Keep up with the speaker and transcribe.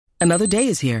Another day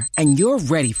is here, and you're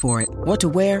ready for it. What to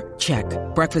wear? Check.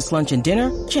 Breakfast, lunch, and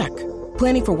dinner? Check.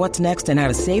 Planning for what's next and how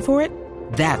to save for it?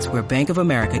 That's where Bank of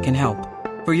America can help.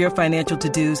 For your financial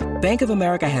to-dos, Bank of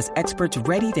America has experts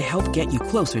ready to help get you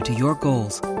closer to your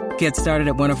goals. Get started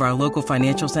at one of our local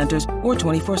financial centers or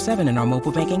 24/7 in our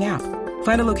mobile banking app.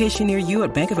 Find a location near you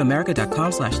at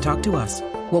bankofamerica.com/talktous.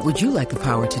 What would you like the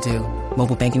power to do?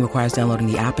 Mobile banking requires downloading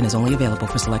the app and is only available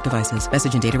for select devices.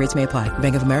 Message and data rates may apply.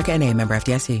 Bank of America N.A., member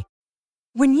FDIC.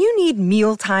 When you need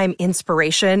mealtime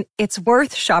inspiration, it's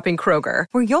worth shopping Kroger,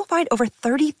 where you'll find over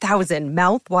 30,000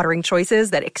 mouth-watering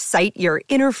choices that excite your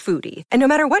inner foodie. And no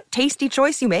matter what tasty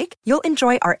choice you make, you'll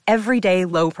enjoy our everyday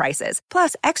low prices,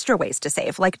 plus extra ways to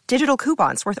save, like digital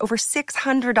coupons worth over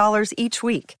 $600 each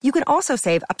week. You can also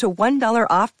save up to $1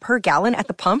 off per gallon at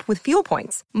the pump with fuel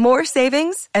points. More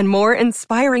savings and more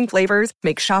inspiring flavors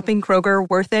make shopping Kroger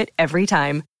worth it every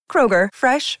time. Kroger,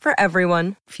 fresh for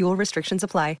everyone. Fuel restrictions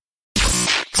apply.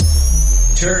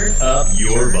 Turn up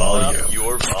your volume.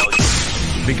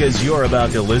 Because you're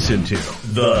about to listen to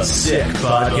The Sick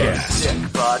Podcast.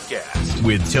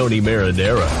 With Tony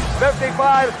Marinaro.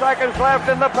 55 seconds left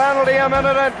in the penalty, a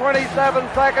minute and 27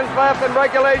 seconds left in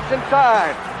regulation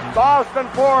time. Boston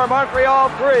 4, Montreal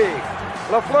 3.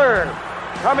 Lafleur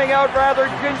coming out rather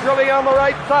gingerly on the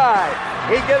right side.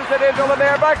 He gives it into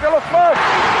Lemaire, back to Lafleur.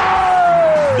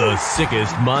 The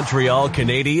sickest Montreal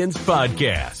Canadiens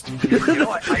podcast.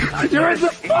 There is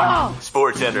a ball!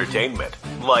 Sports entertainment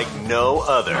like no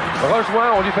other.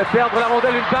 Rejoint, on lui fait perdre la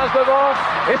rondelle, une passe devant.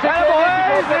 Et c'est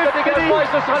le dégagement, et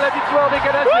ce sera la victoire des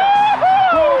Canadiens.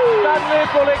 Coupe Stanley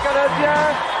pour les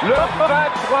Canadiens. Le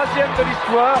 23e de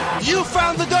l'histoire. You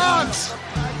found the dogs!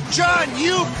 John,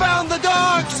 you found the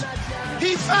dogs!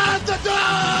 He found the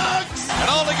dogs! And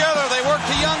all together, they work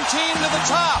the young team to the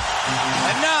top.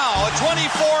 And now, a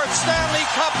 24th Stanley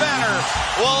Cup banner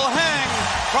will hang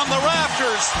from the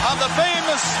rafters of the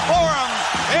famous Forum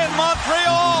in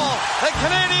Montreal. The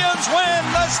Canadiens win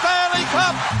the Stanley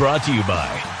Cup. Brought to you by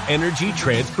Energy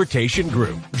Transportation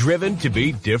Group. Driven to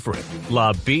be different.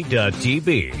 La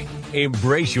Beat.tv.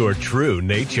 Embrace your true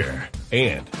nature.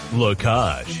 And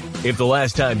Locage. If the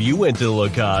last time you went to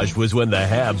Locage was when the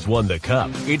Habs won the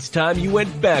Cup, it's time you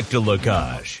went back to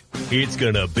Locage. It's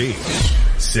gonna be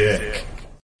sick.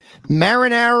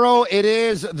 Marinaro, it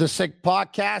is the Sick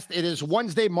Podcast. It is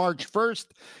Wednesday, March 1st.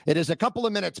 It is a couple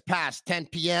of minutes past 10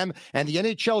 p.m., and the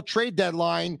NHL trade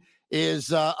deadline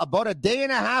is about a day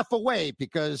and a half away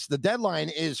because the deadline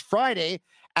is Friday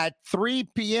at 3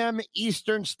 p.m.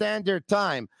 Eastern Standard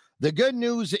Time. The good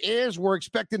news is we're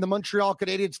expecting the Montreal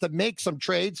Canadiens to make some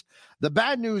trades. The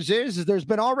bad news is there's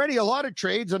been already a lot of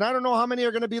trades, and I don't know how many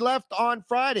are going to be left on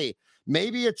Friday.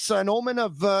 Maybe it's an omen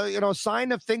of,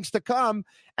 sign of things to come,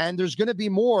 and there's going to be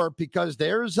more because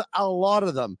there's a lot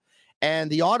of them. And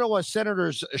the Ottawa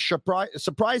Senators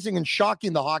surprising and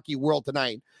shocking the hockey world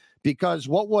tonight because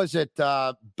what was it?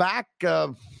 Back,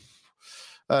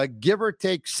 give or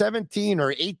take 17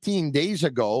 or 18 days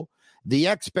ago, the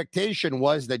expectation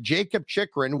was that Jacob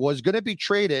Chychrun was going to be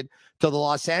traded to the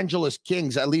Los Angeles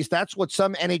Kings. At least that's what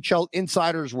some NHL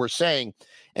insiders were saying.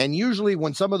 And usually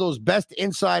when some of those best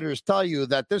insiders tell you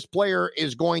that this player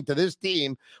is going to this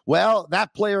team, well,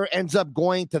 that player ends up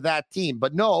going to that team.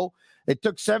 But no, it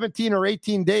took 17 or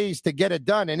 18 days to get it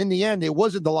done. And in the end, it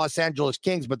wasn't the Los Angeles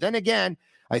Kings. But then again,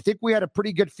 I think we had a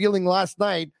pretty good feeling last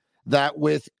night that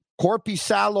with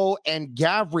Korpisalo and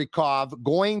Gavrikov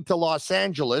going to Los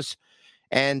Angeles,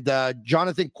 and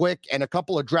Jonathan Quick and a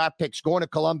couple of draft picks going to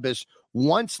Columbus,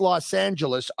 once Los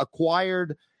Angeles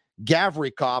acquired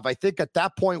Gavrikov, I think at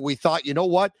that point we thought, you know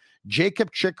what?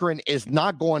 Jacob Chychrun is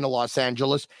not going to Los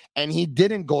Angeles, and he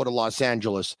didn't go to Los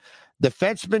Angeles.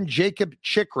 Defenseman Jacob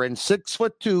Chychrun,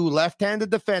 6'2",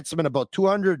 left-handed defenseman, about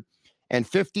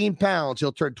 215 pounds.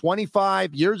 He'll turn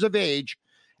 25 years of age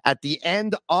at the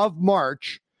end of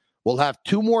March. We'll have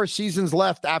 2 more seasons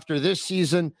left after this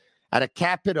season at a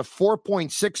cap hit of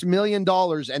 $4.6 million,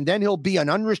 and then he'll be an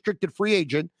unrestricted free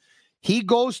agent. He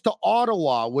goes to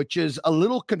Ottawa, which is a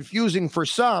little confusing for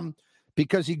some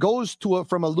because he goes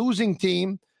from a losing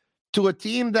team to a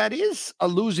team that is a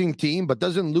losing team but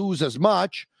doesn't lose as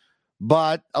much,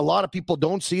 but a lot of people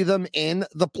don't see them in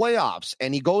the playoffs.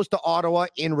 And he goes to Ottawa.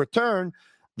 In return,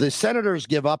 the Senators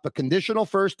give up a conditional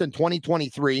first in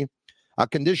 2023, a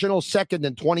conditional second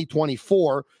in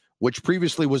 2024, which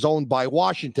previously was owned by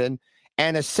Washington,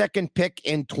 and a second pick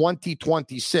in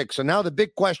 2026. So now the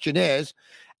big question is,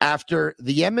 after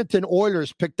the Edmonton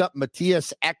Oilers picked up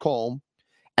Matthias Ekholm,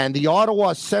 and the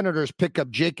Ottawa Senators pick up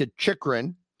Jacob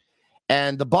Chychrun,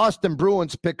 and the Boston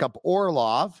Bruins pick up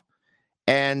Orlov,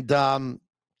 and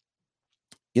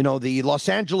The Los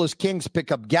Angeles Kings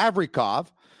pick up Gavrikov.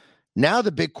 Now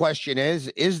the big question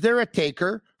is there a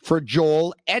taker for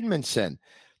Joel Edmondson?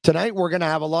 Tonight we're going to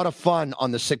have a lot of fun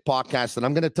on the Sick Podcast, and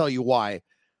I'm going to tell you why.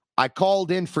 I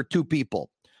called in for two people,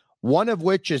 one of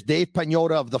which is Dave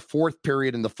Pagnotta of The Fourth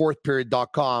Period and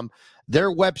thefourthperiod.com.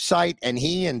 Their website, and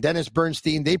he and Dennis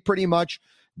Bernstein,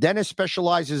 Dennis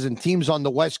specializes in teams on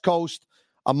the West Coast,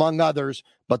 among others,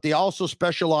 but they also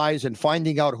specialize in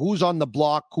finding out who's on the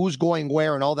block, who's going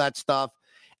where, and all that stuff.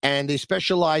 And they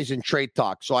specialize in trade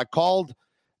talk. So I called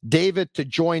David to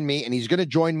join me, and he's going to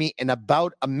join me in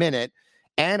about a minute.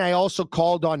 And I also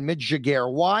called on Mitch Jaguar.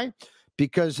 Why?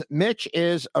 Because Mitch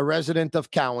is a resident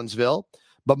of Cowansville,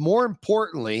 but more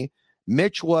importantly,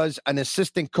 Mitch was an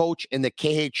assistant coach in the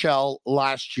KHL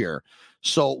last year.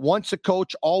 So once a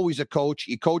coach, always a coach.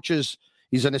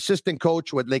 He's an assistant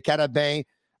coach with Les Carabins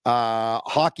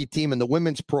hockey team in the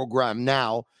women's program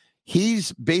now.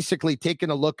 He's basically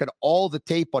taken a look at all the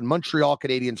tape on Montreal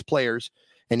Canadiens players,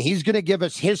 and he's going to give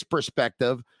us his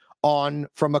perspective on,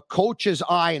 from a coach's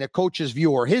eye and a coach's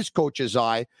view, or his coach's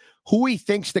eye, who he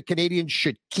thinks the Canadiens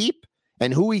should keep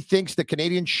and who he thinks the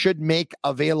Canadiens should make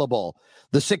available.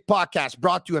 The Sick Podcast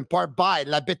brought to you in part by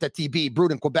La Bitte TB,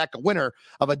 brewed in Quebec, a winner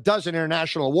of a dozen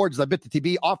international awards. La Bitte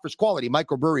TB offers quality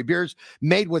microbrewery beers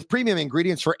made with premium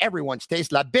ingredients for everyone's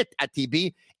taste. La Bitte at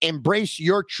TB, embrace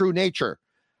your true nature.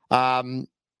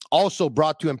 Also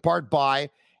brought to you in part by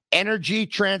Energy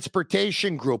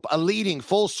Transportation Group, a leading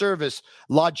full-service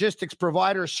logistics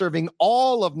provider serving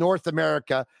all of North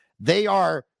America. They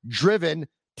are driven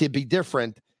to be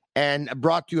different, and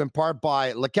brought to you in part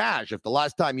by La Cage. If the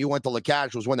last time you went to La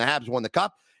Cage was when the Habs won the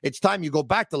Cup, it's time you go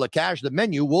back to La Cage. The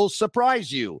menu will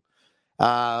surprise you.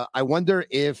 I wonder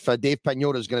if Dave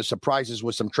Pagnotta is going to surprise us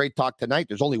with some trade talk tonight.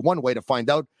 There's only one way to find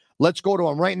out. Let's go to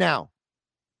him right now.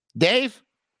 Dave?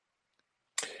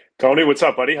 Tony, what's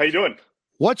up, buddy? How you doing?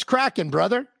 What's cracking,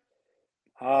 brother?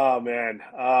 Oh, man.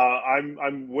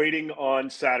 I'm waiting on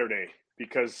Saturday,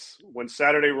 because when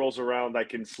Saturday rolls around, I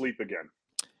can sleep again.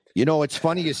 It's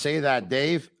funny you say that,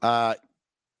 Dave.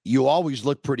 You always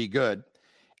look pretty good.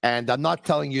 And I'm not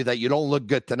telling you that you don't look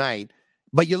good tonight,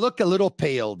 but you look a little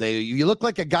pale, Dave. You look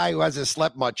like a guy who hasn't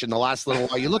slept much in the last little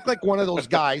while. You look like one of those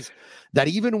guys that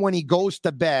even when he goes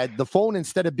to bed, the phone,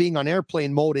 instead of being on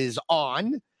airplane mode, is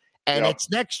on. And it's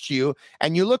next to you.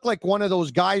 And you look like one of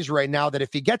those guys right now that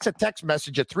if he gets a text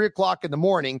message at 3:00 in the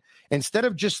morning, instead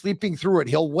of just sleeping through it,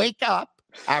 he'll wake up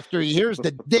after he hears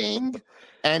the ding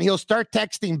and he'll start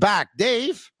texting back.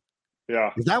 Dave?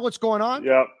 Yeah. Is that what's going on?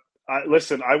 Yeah.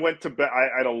 Listen, I went to bed. I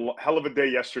had a hell of a day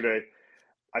yesterday.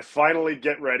 I finally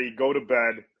get ready, go to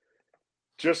bed,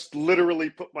 just literally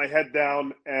put my head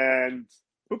down, and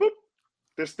boop, boop,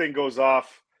 this thing goes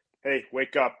off. Hey,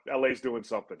 wake up. LA's doing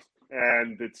something.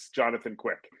 And it's Jonathan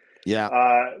Quick.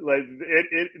 Yeah.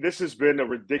 This has been a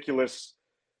ridiculous.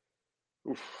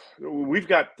 We've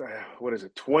got,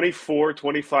 24,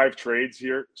 25 trades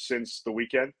here since the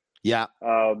weekend. Yeah.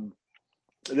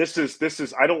 This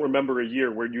is, I don't remember a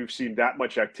year where you've seen that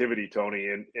much activity, Tony.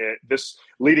 And this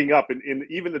leading up, in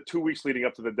even the 2 weeks leading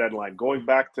up to the deadline, going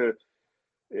back to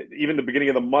even the beginning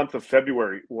of the month of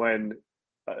February, when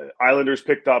Islanders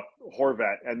picked up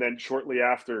Horvat, and then shortly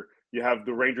after, you have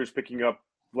the Rangers picking up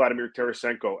Vladimir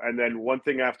Tarasenko, and then one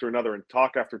thing after another, and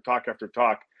talk after talk after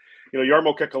talk.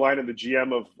 Jarmo Kekalainen, the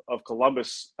GM of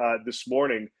Columbus, this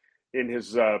morning in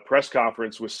his press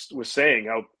conference was saying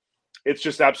how it's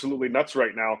just absolutely nuts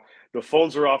right now. The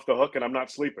phones are off the hook, and I'm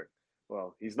not sleeping.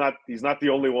 Well, he's not the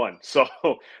only one. So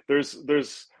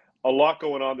there's a lot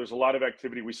going on. There's a lot of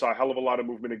activity. We saw a hell of a lot of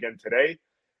movement again today,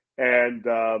 and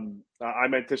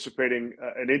I'm anticipating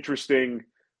an interesting.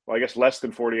 Well, I guess less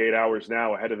than 48 hours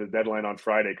now ahead of the deadline on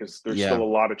Friday, because there's still a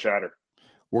lot of chatter.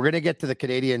 We're going to get to the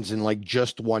Canadiens in like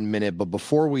just 1 minute. But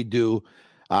before we do,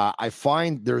 I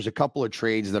find there's a couple of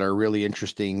trades that are really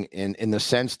interesting in the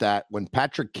sense that when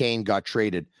Patrick Kane got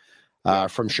traded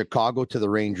from Chicago to the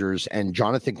Rangers, and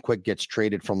Jonathan Quick gets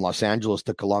traded from Los Angeles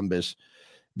to Columbus,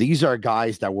 these are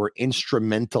guys that were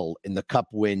instrumental in the cup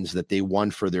wins that they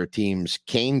won for their teams.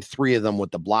 Kane, 3 of them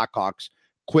with the Blackhawks,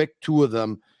 Quick, 2 of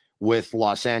them with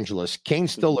Los Angeles.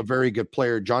 Kane's still a very good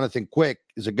player. Jonathan Quick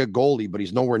is a good goalie, but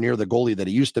he's nowhere near the goalie that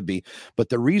he used to be. But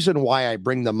the reason why I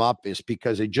bring them up is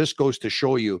because it just goes to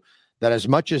show you that as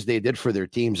much as they did for their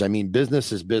teams, I mean,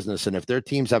 business is business. And if their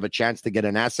teams have a chance to get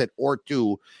an asset or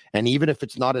two, and even if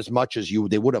it's not as much as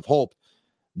they would have hoped,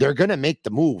 they're going to make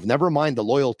the move. Never mind the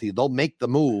loyalty. They'll make the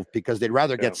move because they'd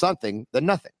rather get something than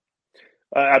nothing.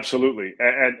 Absolutely.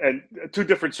 And two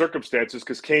different circumstances,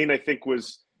 because Kane, I think,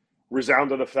 was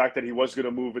resound on the fact that he was going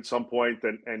to move at some point,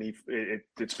 and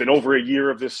it's been over a year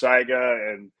of this saga,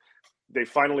 and they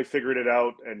finally figured it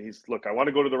out, and he's, look, I want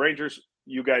to go to the Rangers.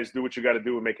 You guys do what you got to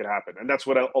do and make it happen. And that's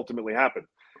what ultimately happened.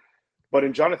 But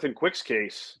in Jonathan Quick's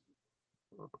case,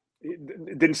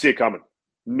 didn't see it coming.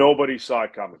 Nobody saw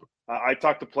it coming. I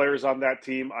talked to players on that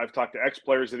team. I've talked to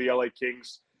ex-players of the LA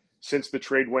Kings since the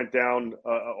trade went down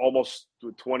almost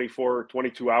 24,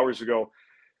 22 hours ago.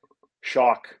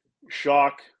 Shock.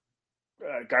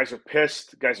 Guys are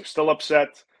pissed. Guys are still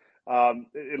upset.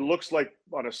 It looks like,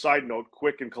 on a side note,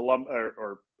 Quick and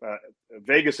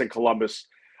Vegas and Columbus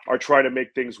are trying to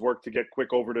make things work to get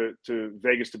Quick over to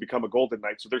Vegas to become a Golden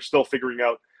Knight. So they're still figuring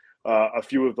out a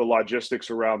few of the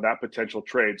logistics around that potential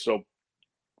trade. So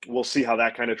we'll see how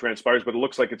that kind of transpires, but it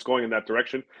looks like it's going in that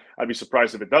direction. I'd be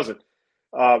surprised if it doesn't,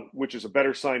 which is a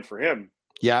better sign for him.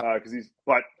 Yeah.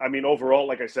 But I mean, overall,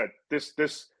 like I said, this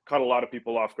caught a lot of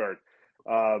people off guard.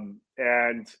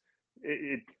 And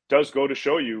it does go to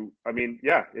show you, I mean,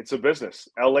 yeah, it's a business.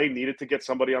 LA needed to get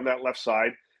somebody on that left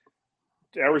side.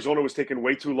 Arizona was taking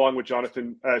way too long with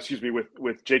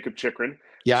with Jacob Chikrin.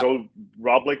 Yeah. So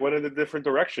Rob Blake went in a different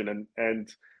direction,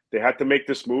 and they had to make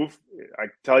this move. I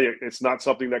tell you, it's not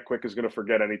something that Quick is going to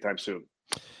forget anytime soon.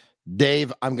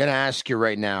 Dave, I'm going to ask you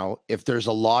right now if there's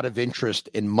a lot of interest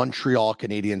in Montreal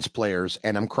Canadiens players,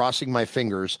 and I'm crossing my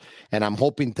fingers, and I'm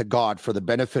hoping to God, for the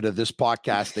benefit of this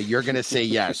podcast, that you're going to say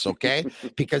yes, okay?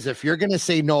 Because if you're going to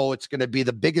say no, it's going to be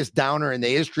the biggest downer in the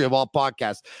history of all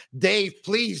podcasts. Dave,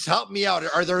 please help me out.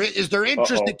 Is there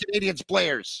interest in Canadiens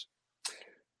players?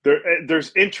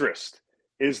 There's interest.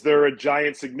 Is there a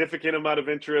giant, significant amount of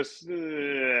interest?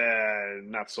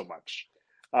 Not so much.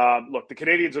 Look, the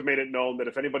Canadiens have made it known that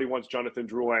if anybody wants Jonathan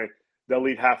Drouin, they'll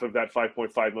leave half of that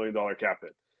 $5.5 million cap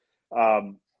hit.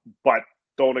 But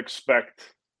don't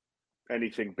expect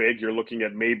anything big. You're looking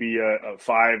at maybe a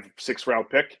 5-6 round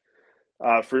pick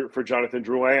for Jonathan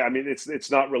Drouin. I mean, it's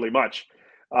not really much.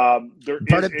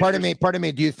 Pardon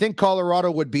me. Do you think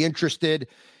Colorado would be interested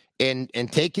in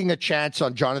taking a chance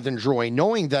on Jonathan Drouin,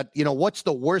 knowing that, what's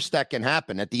the worst that can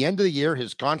happen? At the end of the year,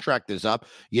 his contract is up.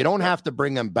 You don't have to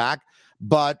bring him back.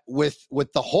 But with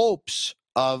the hopes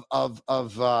of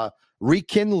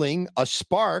rekindling a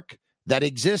spark that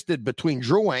existed between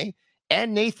Drouin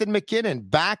and Nathan McKinnon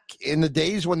back in the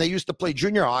days when they used to play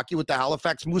junior hockey with the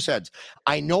Halifax Mooseheads.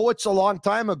 I know it's a long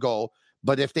time ago,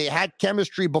 but if they had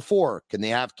chemistry before, can they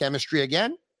have chemistry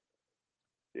again?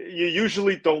 You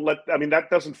usually don't that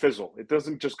doesn't fizzle. It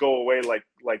doesn't just go away like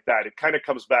that. It kind of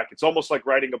comes back. It's almost like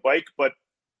riding a bike, but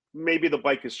maybe the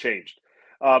bike has changed.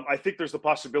 I think there's the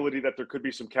possibility that there could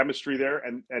be some chemistry there,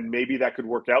 and maybe that could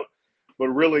work out. But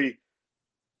really,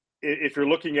 if you're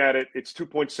looking at it, it's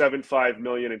 $2.75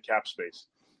 million in cap space.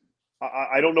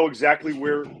 I don't know exactly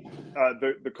where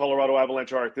the Colorado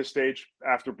Avalanche are at this stage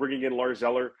after bringing in Lars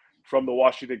Eller from the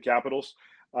Washington Capitals,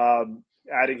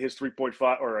 adding his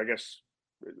 3.5, or I guess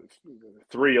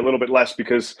 3, a little bit less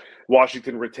because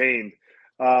Washington retained.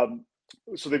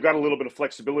 So they've got a little bit of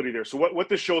flexibility there. So what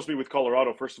this shows me with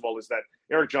Colorado, first of all, is that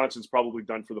Eric Johnson's probably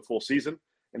done for the full season,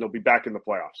 and he'll be back in the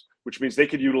playoffs, which means they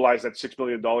could utilize that $6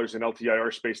 million in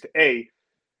LTIR space to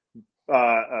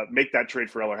make that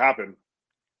trade for Eller happen,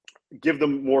 give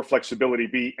them more flexibility,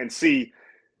 B, and C,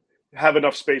 have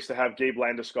enough space to have Gabe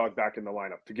Landeskog back in the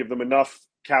lineup, to give them enough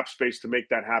cap space to make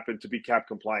that happen, to be cap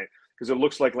compliant, because it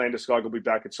looks like Landeskog will be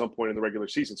back at some point in the regular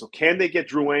season. So can they get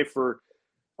Drouin for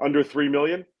under $3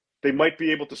 million? They might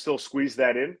be able to still squeeze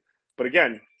that in. But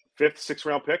again, 5th, 6th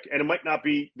round pick, and it might not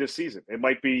be this season. It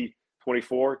might be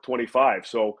 24, 25.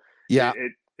 So yeah,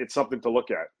 it's something to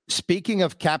look at. Speaking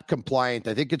of cap compliant,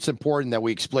 I think it's important that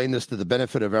we explain this to the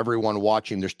benefit of everyone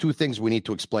watching. There's 2 things we need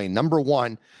to explain. Number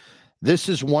one, this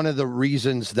is one of the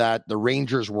reasons that the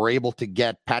Rangers were able to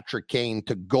get Patrick Kane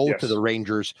to go to the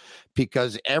Rangers,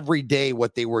 because every day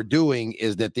what they were doing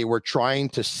is that they were trying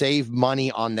to save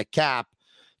money on the cap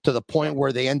to the point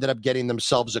where they ended up getting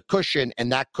themselves a cushion,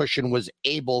 and that cushion was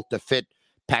able to fit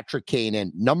Patrick Kane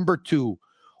in. Number 2,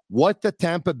 what the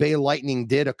Tampa Bay Lightning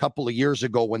did a couple of years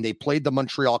ago when they played the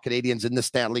Montreal Canadiens in the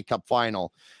Stanley Cup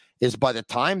final is by the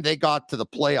time they got to the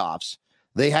playoffs,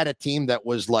 they had a team that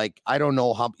was like, I don't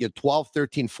know, how $12,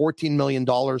 $13, $14 million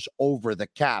over the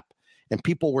cap. And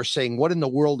people were saying, what in the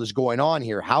world is going on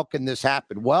here? How can this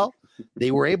happen? Well, they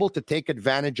were able to take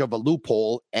advantage of a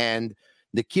loophole, and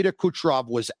Nikita Kucherov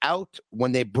was out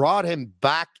when they brought him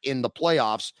back in the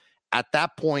playoffs. At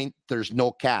that point, there's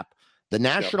no cap. The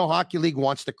National Hockey League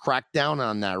wants to crack down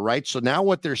on that, right? So now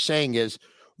what they're saying is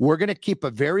we're going to keep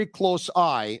a very close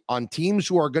eye on teams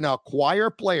who are going to acquire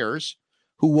players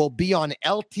who will be on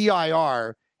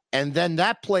LTIR, and then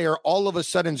that player all of a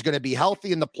sudden is going to be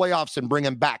healthy in the playoffs and bring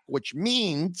him back, which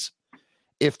means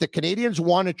if the Canadiens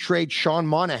want to trade Sean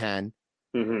Monahan,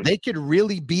 they could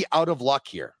really be out of luck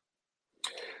here.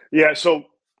 Yeah, so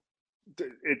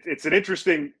it's an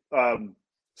interesting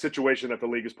situation that the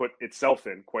league has put itself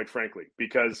in, quite frankly,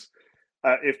 because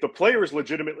if the player is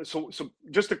legitimately so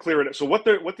just to clear it, so what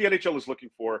the NHL is looking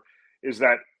for is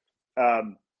that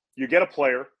you get a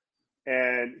player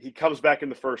and he comes back in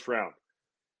the first round.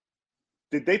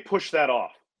 Did they push that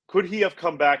off? Could he have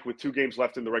come back with 2 games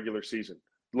left in the regular season,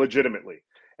 legitimately?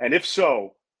 And if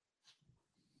so,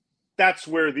 that's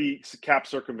where the cap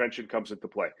circumvention comes into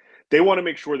play. They want to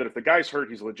make sure that if the guy's hurt,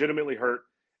 he's legitimately hurt,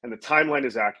 and the timeline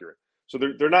is accurate. So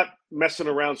they're not messing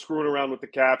around, screwing around with the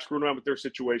cap, screwing around with their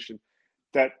situation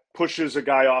that pushes a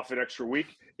guy off an extra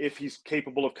week if he's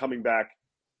capable of coming back,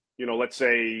 let's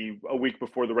say a week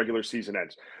before the regular season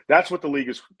ends. That's what the league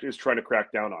is trying to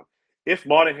crack down on. If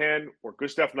Monahan or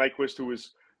Gustav Nyquist, who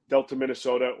is dealt to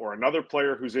Minnesota, or another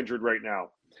player who's injured right now,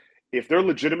 if they're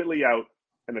legitimately out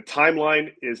and the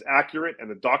timeline is accurate and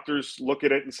the doctors look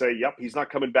at it and say, yep, he's not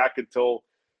coming back until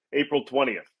April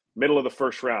 20th, middle of the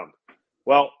first round,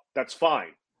 well, that's fine.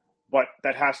 But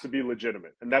that has to be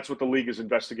legitimate. And that's what the league is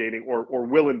investigating or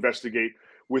will investigate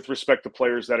with respect to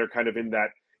players that are kind of in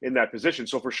that position.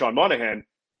 So for Sean Monahan,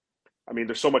 I mean,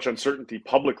 there's so much uncertainty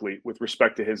publicly with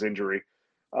respect to his injury.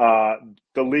 The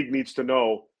league needs to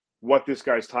know what this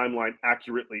guy's timeline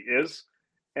accurately is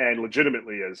and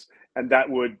legitimately is. And that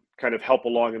would kind of help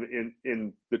along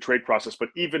in the trade process. But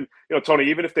even, Tony,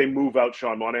 even if they move out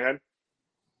Sean Monahan,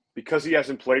 because he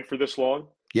hasn't played for this long,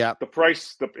 yeah, the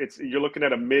price, you're looking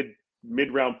at a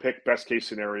mid-round pick, best case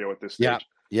scenario at this stage.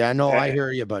 Yeah, no, I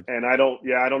hear you, but I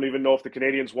don't even know if the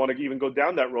Canadians want to even go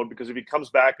down that road, because if he comes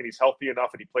back and he's healthy enough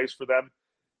and he plays for them,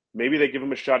 maybe they give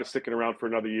him a shot at sticking around for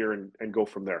another year and go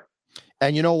from there.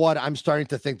 And you know what? I'm starting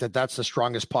to think that that's the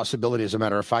strongest possibility. As a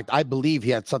matter of fact, I believe he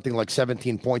had something like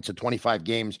 17 points in 25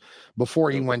 games before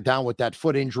he went down with that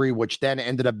foot injury, which then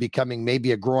ended up becoming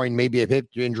maybe a groin, maybe a hip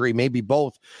injury, maybe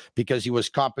both, because he was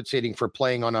compensating for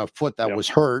playing on a foot that was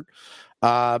hurt.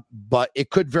 But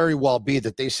it could very well be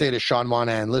that they say to Sean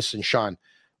Monahan, listen, Sean,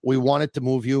 we wanted to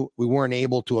move you. We weren't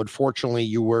able to. Unfortunately,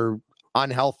 you were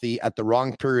unhealthy at the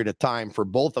wrong period of time for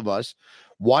both of us.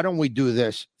 Why don't we do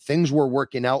this? Things were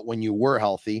working out when you were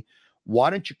healthy.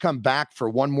 Why don't you come back for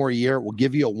one more year? We'll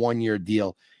give you a 1-year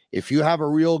deal. If you have a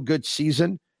real good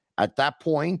season at that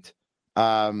point,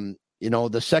 the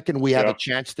second we have a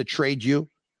chance to trade you,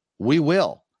 we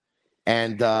will.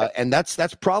 And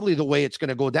that's probably the way it's going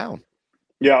to go down.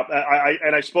 Yeah.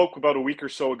 I spoke about a week or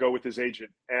so ago with his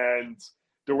agent, and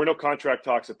there were no contract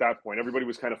talks at that point. Everybody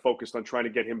was kind of focused on trying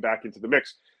to get him back into the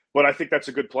mix. But I think that's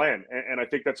a good plan. And I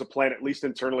think that's a plan, at least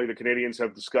internally, the Canadians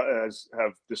have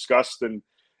discussed and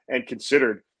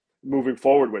considered moving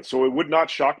forward with. So it would not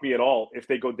shock me at all if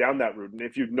they go down that route. And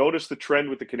if you've noticed the trend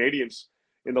with the Canadians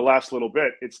in the last little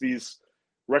bit, it's these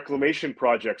reclamation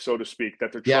projects, so to speak,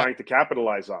 that they're trying to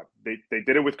capitalize on. They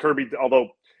did it with Kirby, although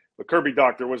the Kirby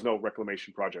Doc, there was no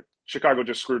reclamation project. Chicago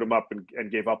just screwed him up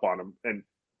and gave up on him. And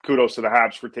kudos to the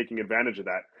Habs for taking advantage of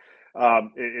that.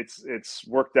 It's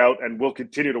worked out and will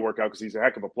continue to work out because he's a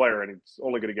heck of a player and it's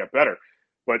only going to get better.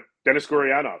 But Denis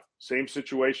Gurianov, same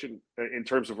situation in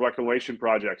terms of reclamation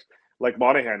projects, like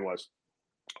Monahan was.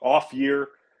 Off year,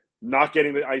 not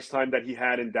getting the ice time that he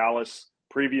had in Dallas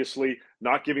previously,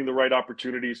 not giving the right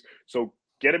opportunities. So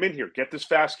get him in here. Get this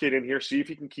fast kid in here. See if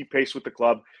he can keep pace with the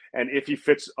club and if he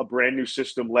fits a brand new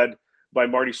system led by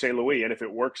Marty St. Louis. And if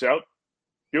it works out,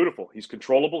 beautiful. He's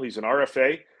controllable. He's an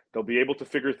RFA. They'll be able to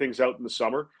figure things out in the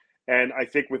summer. And I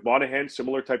think with Monahan,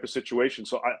 similar type of situation.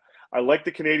 So I like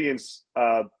the Canadians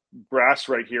brass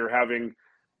right here having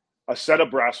a set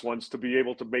of brass ones to be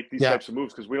able to make these types of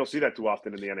moves, because we don't see that too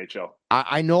often in the NHL.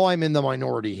 I know I'm in the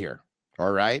minority here.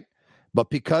 All right. But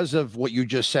because of what you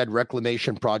just said,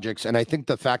 reclamation projects, and I think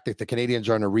the fact that the Canadians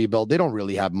are on a rebuild, they don't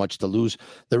really have much to lose.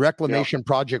 The reclamation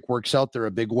project works out. They're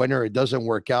a big winner. It doesn't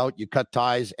work out. You cut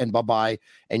ties and bye-bye,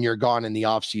 and you're gone in the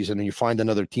offseason, and you find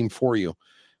another team for you.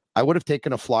 I would have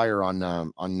taken a flyer on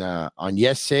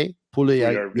Jesse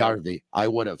Puljujarvi. I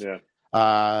would have. Yeah.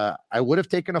 I would have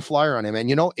taken a flyer on him. And,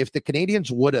 if the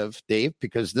Canadians would have, Dave,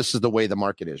 because this is the way the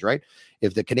market is, right?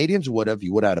 If the Canadians would have,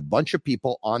 you would have had a bunch of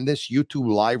people on this YouTube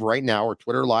live right now or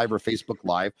Twitter live or Facebook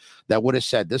live that would have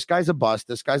said, this guy's a bust,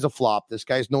 this guy's a flop, this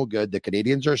guy's no good, the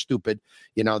Canadians are stupid,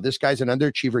 this guy's an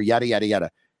underachiever, yada, yada,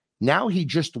 yada. Now he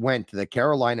just went to the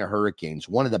Carolina Hurricanes,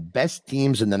 one of the best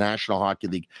teams in the National Hockey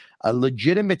League, a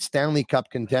legitimate Stanley Cup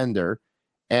contender.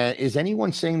 And is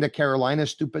anyone saying that Carolina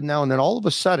is stupid now? And then all of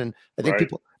a sudden, I think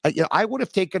people, I would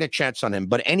have taken a chance on him.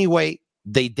 But anyway,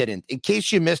 they didn't. In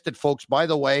case you missed it, folks, by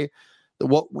the way,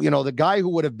 the guy who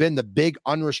would have been the big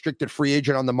unrestricted free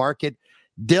agent on the market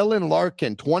Dylan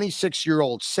Larkin,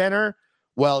 26-year-old center.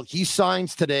 Well, he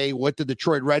signs today with the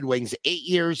Detroit Red Wings, 8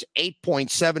 years,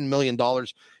 $8.7 million.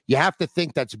 You have to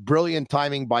think that's brilliant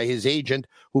timing by his agent,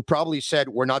 who probably said,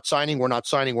 we're not signing.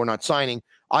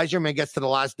 Yzerman gets to the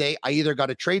last day. I either got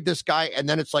to trade this guy, and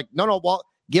then it's like, no, well,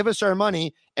 give us our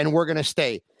money, and we're going to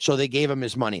stay. So they gave him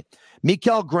his money.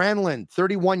 Mikael Granlund,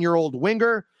 31-year-old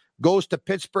winger, goes to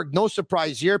Pittsburgh. No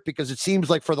surprise here, because it seems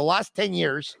like for the last 10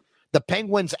 years, the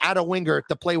Penguins add a winger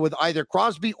to play with either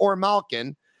Crosby or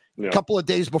Malkin a couple of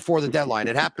days before the deadline.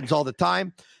 It happens all the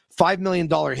time. $5 million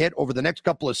hit over the next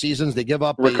couple of seasons. They give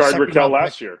up Rickard Rakell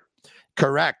last year.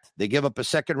 Correct. They give up a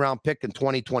second-round pick in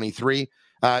 2023.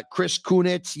 Chris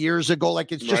Kunitz years ago.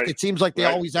 Like, it's just, it seems like they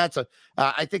always add some.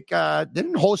 I think,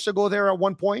 didn't Hossa go there at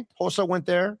one point? Hossa went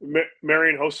there.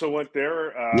 Marian Hossa went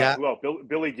there. Well,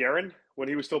 Billy Guerin, when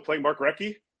he was still playing, Mark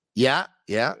Recchi. Yeah.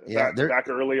 Back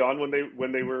early on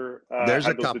when they were there's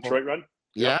had a those couple. Detroit run.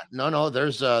 Yeah, no.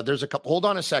 There's a couple. Hold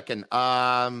on a second.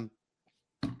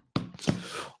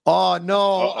 Oh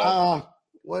no.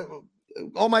 What?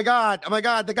 Oh my God.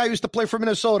 The guy used to play for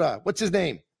Minnesota. What's his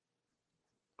name?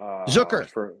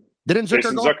 Zucker. Didn't Zucker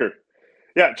Jason go? Zucker.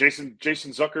 Yeah, Jason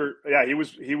Zucker. Yeah,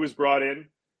 he was brought in.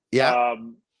 Yeah.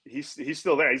 He's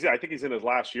still there. I think he's in his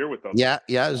last year with them. Yeah.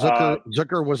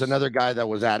 Zucker was another guy that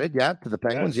was added. Yeah, to the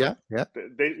Penguins. Yeah.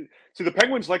 The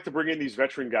Penguins like to bring in these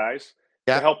veteran guys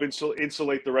to help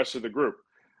insulate the rest of the group.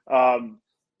 And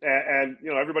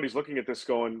everybody's looking at this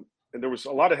going, and there was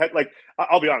a lot of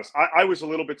I'll be honest, I was a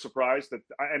little bit surprised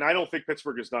and I don't think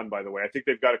Pittsburgh is done, by the way. I think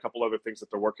they've got a couple other things that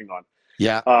they're working on.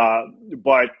 Yeah.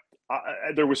 But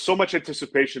there was so much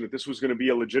anticipation that this was going to be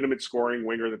a legitimate scoring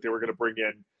winger that they were going to bring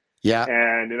in. Yeah.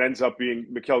 And it ends up being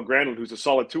Mikael Granlund, who's a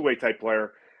solid two-way type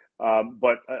player.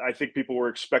 But I think people were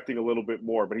expecting a little bit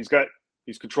more. But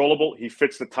he's controllable. He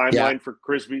fits the timeline for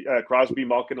Crosby,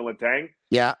 Malkin, and Letang.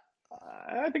 Yeah.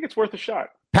 I think it's worth a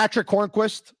shot. Patrick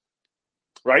Hornquist.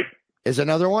 Right. Is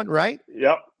another one, right?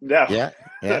 Yep. Yeah.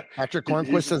 Patrick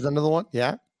Hornquist is another one.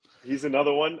 Yeah. He's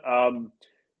another one.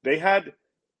 They had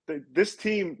this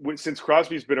team since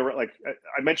Crosby's been around. Like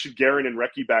I mentioned, Guerin and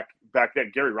Recchi back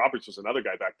then. Gary Roberts was another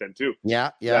guy back then too.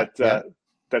 Yeah.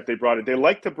 That they brought in. They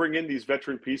like to bring in these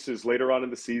veteran pieces later on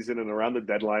in the season and around the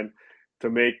deadline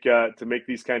to make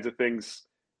these kinds of things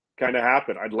kind of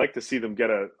happen. I'd like to see them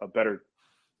get a better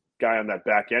guy on that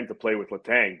back end to play with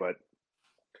Letang, but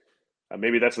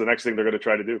maybe that's the next thing they're going to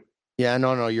try to do. Yeah,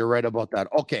 no, you're right about that.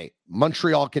 Okay,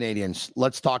 Montreal Canadiens.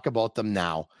 Let's talk about them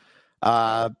now.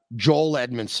 Joel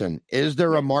Edmondson. Is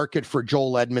there a market for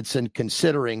Joel Edmondson,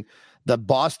 considering that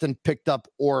Boston picked up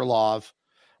Orlov,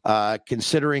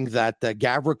 considering that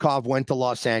Gavrikov went to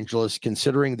Los Angeles,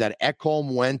 considering that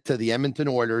Ekholm went to the Edmonton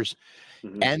Oilers,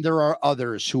 and there are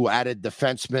others who added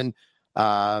defensemen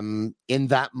in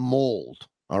that mold,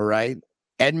 all right?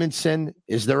 Edmondson,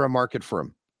 is there a market for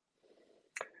him?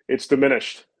 It's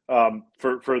diminished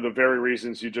for the very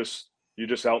reasons you just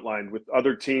outlined, with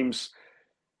other teams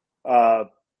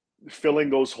filling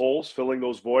those holes, filling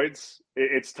those voids.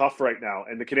 It's tough right now,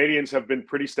 and the Canadiens have been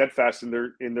pretty steadfast in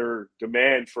their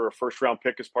demand for a first-round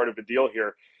pick as part of the deal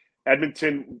here.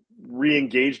 Edmonton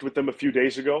re-engaged with them a few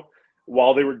days ago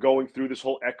while they were going through this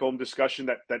whole Ekholm discussion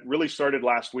that really started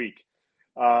last week.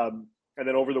 And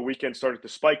then over the weekend started to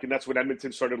spike, and that's when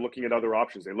Edmonton started looking at other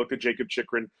options. They looked at Jacob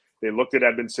Chychrun, they looked at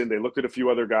Edmondson, they looked at a few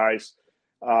other guys,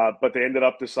 but they ended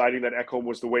up deciding that Ekholm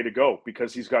was the way to go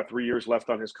because he's got 3 years left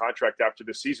on his contract after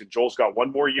this season. Joel's got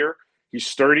one more year. He's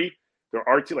sturdy. There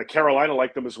are like Carolina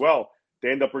liked them as well.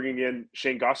 They end up bringing in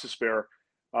Shane Gostisbehere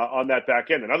on that back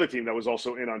end, another team that was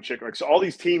also in on Chychrun. So all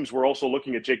these teams were also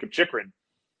looking at Jacob Chychrun,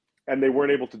 and they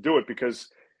weren't able to do it because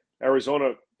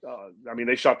Arizona –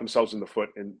 they shot themselves in the foot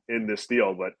in this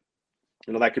deal, but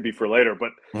that could be for later.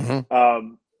 But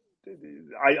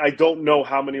I don't know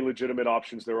how many legitimate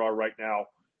options there are right now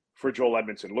for Joel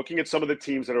Edmondson. Looking at some of the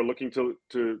teams that are looking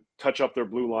to touch up their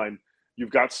blue line,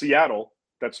 you've got Seattle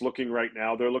that's looking right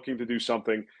now. They're looking to do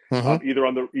something either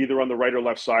on the right or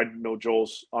left side. No,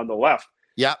 Joel's on the left.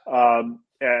 Yeah.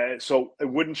 So it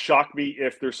wouldn't shock me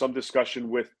if there's some discussion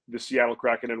with the Seattle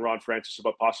Kraken and Ron Francis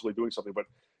about possibly doing something, but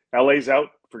LA's out.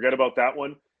 Forget about that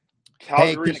one.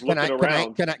 Calgary's looking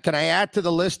around. Can I add to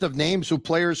the list of names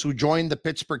players who joined the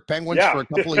Pittsburgh Penguins for a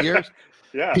couple of years?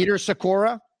 Yeah. Peter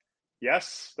Sikora.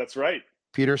 Yes, that's right.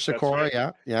 Peter Sikora. Right.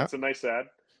 Yeah. That's a nice ad.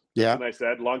 Yeah. That's a nice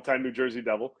ad. Longtime New Jersey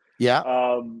Devil. Yeah.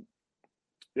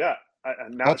 Yeah.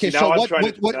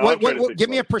 Give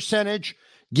me a percentage.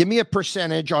 Give me a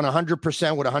percentage on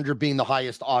 100%, with 100 being the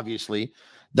highest, obviously,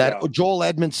 that Joel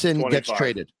Edmondson 25. gets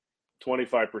traded.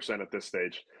 25% at this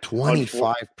stage.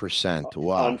 25%.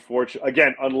 Wow. Unfortunately,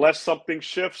 again, unless something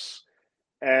shifts,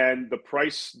 and the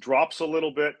price drops a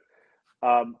little bit,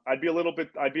 I'd be a little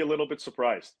bit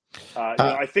surprised.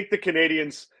 I think the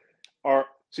Canadians are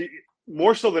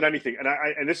more so than anything,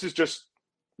 and this is just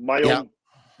my own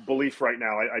belief right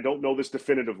now. I don't know this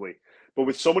definitively, but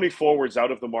with so many forwards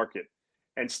out of the market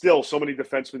and still so many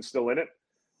defensemen still in it,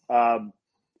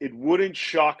 it wouldn't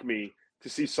shock me to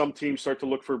see some teams start to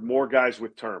look for more guys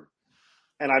with term.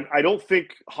 And I don't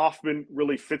think Hoffman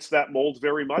really fits that mold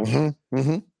very much. Mm-hmm.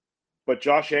 Mm-hmm. But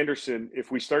Josh Anderson,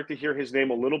 if we start to hear his name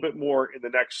a little bit more in the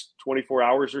next 24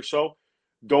 hours or so,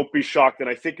 don't be shocked. And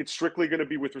I think it's strictly going to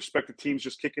be with respect to teams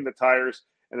just kicking the tires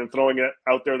and then throwing it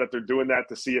out there that they're doing that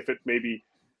to see if it maybe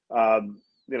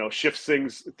shifts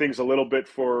things a little bit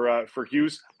for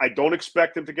Hughes. I don't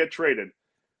expect him to get traded,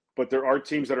 but there are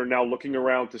teams that are now looking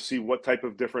around to see what type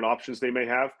of different options they may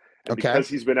have. And because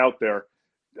he's been out there,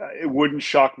 it wouldn't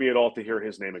shock me at all to hear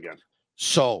his name again.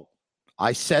 So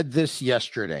I said this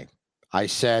yesterday. I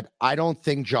said, I don't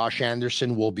think Josh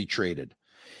Anderson will be traded.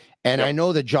 And I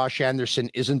know that Josh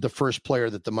Anderson isn't the first player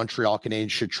that the Montreal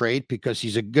Canadiens should trade because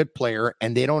he's a good player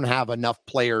and they don't have enough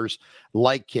players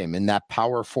like him in that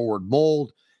power forward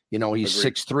mold. He's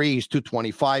 6'3", he's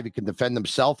 225. He can defend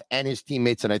himself and his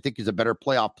teammates. And I think he's a better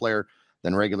playoff player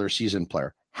than regular season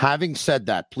player. Having said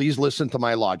that, please listen to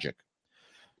my logic.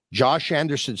 Josh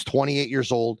Anderson's 28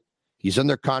 years old. He's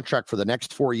under contract for the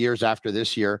next 4 years after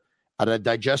this year at a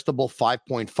digestible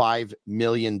 $5.5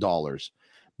 million.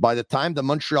 By the time the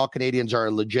Montreal Canadiens are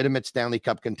a legitimate Stanley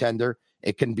Cup contender,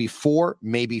 it can be 4,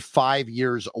 maybe 5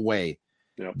 years away.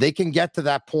 Yep. They can get to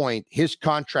that point. His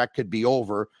contract could be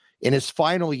over. In his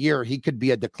final year, he could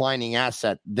be a declining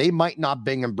asset. They might not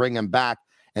bring him back,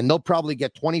 and they'll probably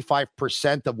get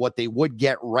 25% of what they would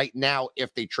get right now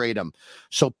if they trade him.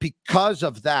 So because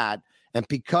of that, and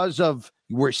because of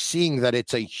we're seeing that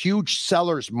it's a huge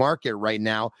seller's market right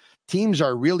now, teams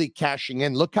are really cashing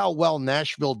in. Look how well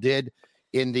Nashville did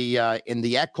in the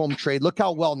Ekholm trade. Look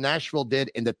how well Nashville did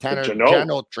in the Tanner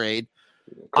Jeannot trade.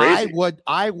 Crazy.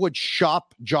 I would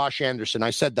shop Josh Anderson.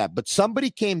 I said that, but somebody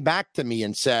came back to me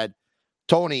and said,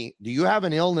 Tony, do you have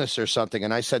an illness or something?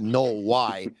 And I said, no,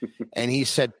 why? And he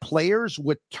said, players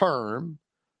with term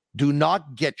do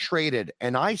not get traded.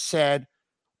 And I said,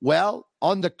 well,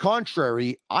 on the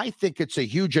contrary, I think it's a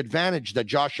huge advantage that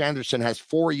Josh Anderson has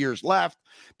 4 years left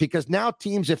because now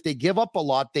teams, if they give up a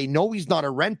lot, they know he's not a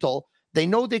rental. They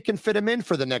know they can fit him in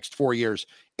for the next 4 years.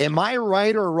 Am I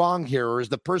right or wrong here? Or is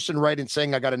the person right in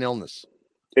saying I got an illness?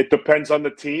 It depends on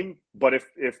the team. But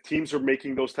if teams are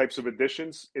making those types of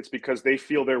additions, it's because they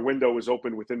feel their window is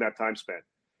open within that time span.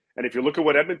 And if you look at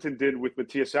what Edmonton did with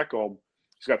Matthias Ekholm,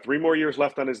 he's got 3 more years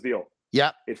left on his deal.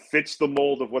 Yeah. It fits the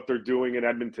mold of what they're doing in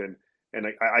Edmonton. And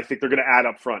I think they're going to add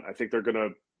up front. I think they're going to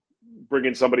bring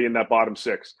in somebody in that bottom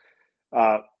 6.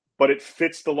 But it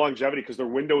fits the longevity because their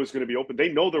window is going to be open. They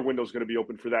know their window is going to be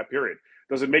open for that period.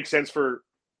 Does it make sense, for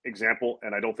example,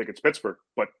 and I don't think it's Pittsburgh,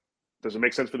 but does it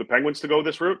make sense for the Penguins to go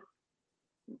this route?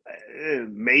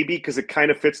 Maybe, because it kind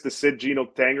of fits the Sid Gino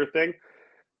Tanger thing,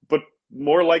 but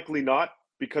more likely not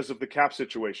because of the cap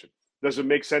situation. Does it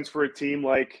make sense for a team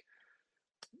like,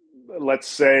 let's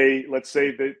say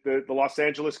the Los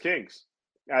Angeles Kings,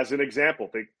 as an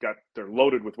example? They're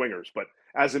loaded with wingers, but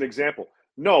as an example,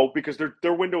 no, because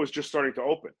their window is just starting to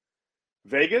open.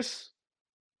 Vegas,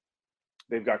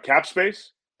 they've got cap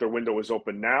space. Their window is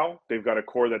open now. They've got a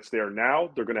core that's there now.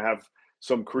 They're going to have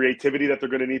some creativity that they're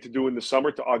going to need to do in the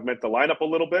summer to augment the lineup a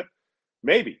little bit.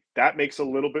 Maybe that makes a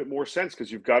little bit more sense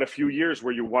because you've got a few years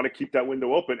where you want to keep that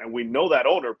window open. And we know that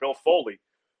owner, Bill Foley,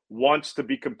 wants to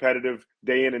be competitive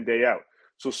day in and day out.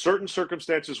 So certain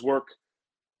circumstances work,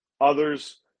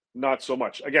 others not so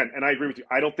much. Again, and I agree with you.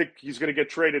 I don't think he's going to get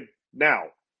traded now,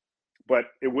 but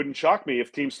it wouldn't shock me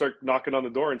if teams start knocking on the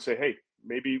door and say, hey,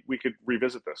 maybe we could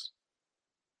revisit this.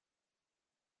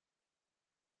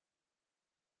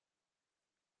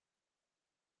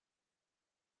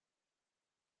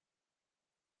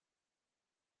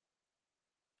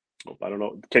 Oh, I don't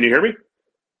know. Can you hear me?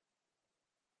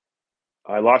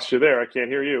 I lost you there. I can't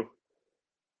hear you.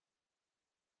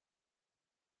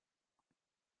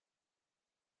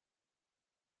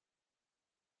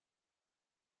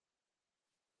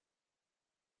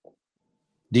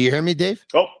 Do you hear me, Dave?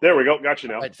 Oh, there we go. Got you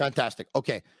now. All right, fantastic.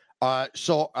 Okay.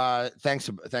 So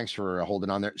thanks for holding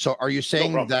on there. So are you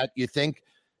saying that you think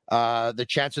the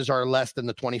chances are less than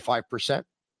the 25%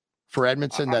 for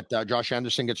Edmonton that Josh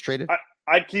Anderson gets traded?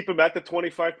 I'd keep him at the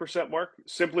 25% mark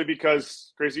simply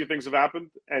because crazier things have happened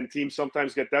and teams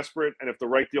sometimes get desperate. And if the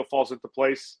right deal falls into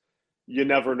place, you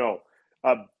never know.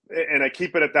 And I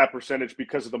keep it at that percentage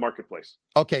because of the marketplace.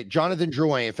 Okay. Jonathan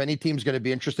Drouin, if any team's going to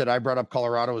be interested, I brought up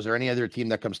Colorado. Is there any other team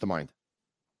that comes to mind?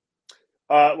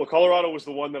 Well, Colorado was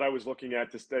the one that I was looking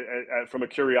at just from a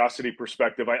curiosity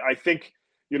perspective. I think,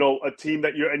 a team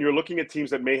that you're looking at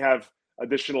teams that may have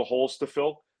additional holes to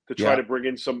fill to try to bring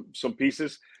in some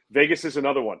pieces. Vegas is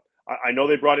another one. I know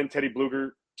they brought in Teddy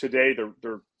Bluger today.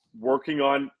 They're working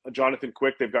on Jonathan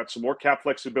Quick. They've got some more cap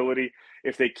flexibility.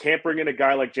 If they can't bring in a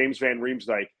guy like James Van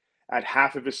Riemsdyk at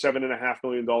half of his $7.5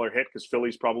 million hit, because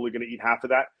Philly's probably going to eat half of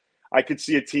that, I could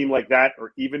see a team like that,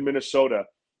 or even Minnesota,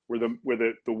 where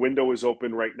the window is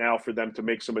open right now for them to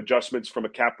make some adjustments from a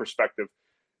cap perspective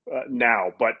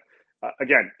now. But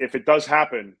again, if it does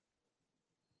happen,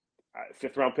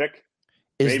 5th round pick.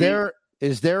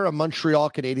 Is there a Montreal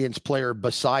Canadiens player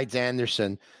besides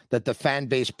Anderson that the fan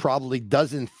base probably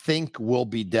doesn't think will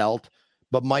be dealt,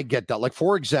 but might get dealt? Like,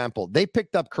 for example, they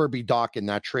picked up Kirby Dach in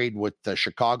that trade with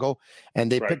Chicago,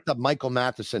 and they picked up Michael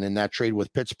Matheson in that trade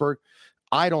with Pittsburgh.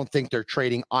 I don't think they're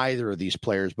trading either of these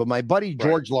players. But my buddy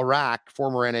George Larac,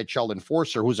 former NHL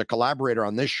enforcer, who's a collaborator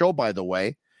on this show, by the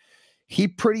way, he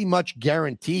pretty much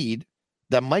guaranteed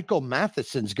that Michael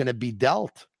Matheson's going to be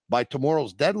dealt by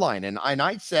tomorrow's deadline. And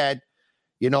I said,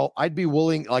 I'd be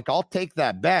willing, I'll take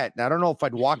that bet. And I don't know if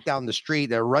I'd walk down the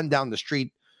street or run down the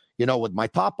street, with my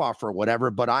top off or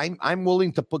whatever, but I'm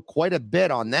willing to put quite a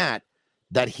bit on that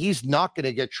he's not going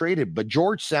to get traded. But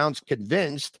George sounds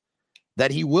convinced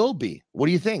that he will be. What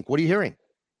do you think? What are you hearing?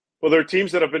 Well, there are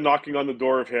teams that have been knocking on the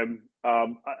door of him. A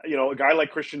guy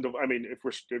like Christian, if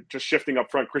we're just shifting up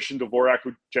front, Christian Dvorak,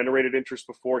 who generated interest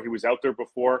before, he was out there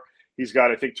before. He's got,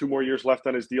 I think, 2 more years left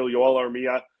on his deal. Yoel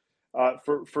Armia.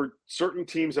 For certain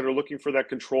teams that are looking for that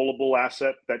controllable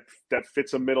asset that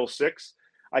fits a middle six,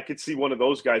 I could see one of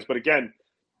those guys. But again,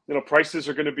 prices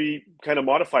are going to be kind of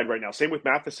modified right now. Same with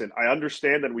Matheson. I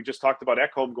understand that we just talked about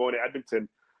Ekholm going to Edmonton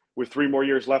with 3 more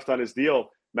years left on his deal.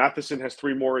 Matheson has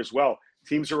 3 more as well.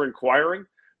 Teams are inquiring,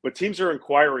 but teams are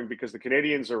inquiring because the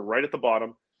Canadiens are right at the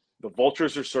bottom. The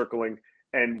vultures are circling,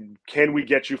 and can we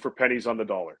get you for pennies on the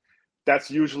dollar? That's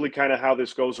usually kind of how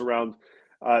this goes around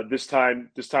this time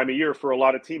of year for a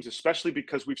lot of teams, especially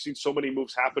because we've seen so many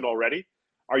moves happen already.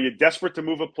 Are you desperate to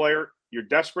move a player? You're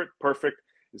desperate. Perfect.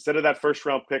 Instead of that 1st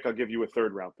round pick, I'll give you a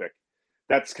 3rd round pick.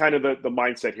 That's kind of the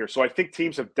mindset here. So I think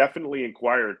teams have definitely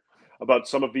inquired about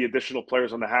some of the additional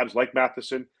players on the Habs, like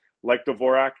Matheson, like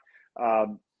Dvorak.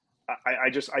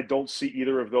 I don't see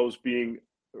either of those being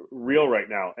real right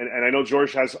now. And I know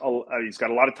George he's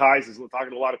got a lot of ties. He's talking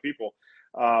to a lot of people.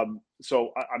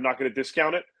 So I'm not going to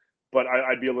discount it, but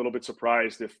I'd be a little bit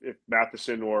surprised if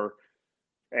Matheson or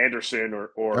Anderson or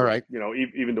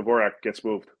even Dvorak gets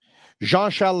moved.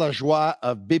 Jean-Charles Lajoie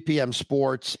of BPM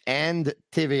Sports and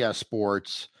TVA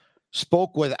Sports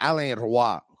spoke with Alain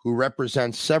Roy, who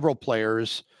represents several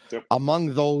players,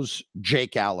 among those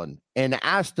Jake Allen, and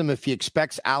asked him if he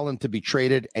expects Allen to be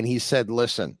traded. And he said,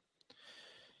 listen,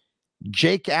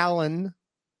 Jake Allen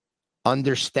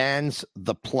understands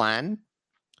the plan.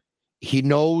 He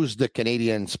knows the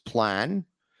Canadiens' plan,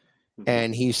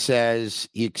 and he says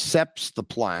he accepts the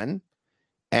plan,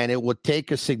 and it would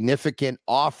take a significant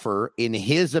offer, in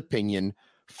his opinion,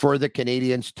 for the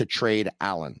Canadiens to trade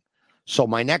Allen. So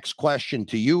my next question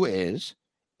to you is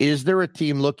there a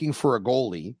team looking for a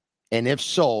goalie? And if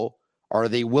so, are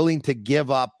they willing to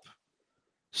give up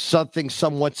something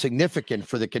somewhat significant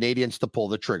for the Canadiens to pull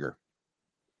the trigger?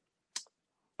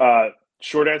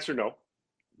 Short answer, no.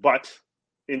 But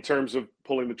in terms of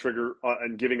pulling the trigger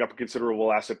and giving up a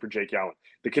considerable asset for Jake Allen,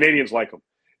 the Canadiens like him.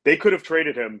 They could have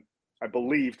traded him, I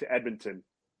believe, to Edmonton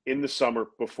in the summer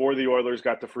before the Oilers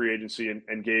got to free agency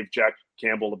and gave Jack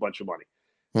Campbell a bunch of money.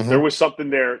 Mm-hmm. There was something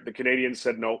there. The Canadiens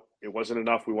said, no, it wasn't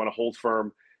enough. We want to hold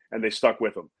firm, and they stuck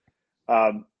with him.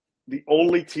 The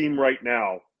only team right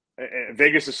now,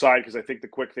 Vegas aside, because I think the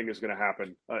quick thing is going to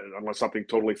happen unless something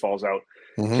totally falls out.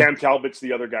 Mm-hmm. Cam Talbot's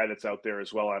the other guy that's out there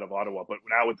as well out of Ottawa. But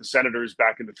now with the Senators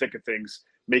back in the thick of things,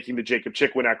 making the Jacob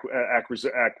Chikrin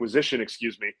acquisition, I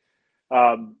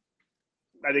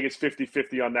think it's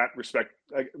 50-50 on that respect,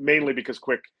 mainly because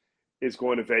Quick is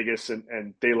going to Vegas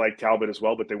and they like Talbot as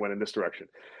well, but they went in this direction.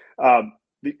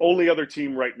 The only other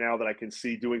team right now that I can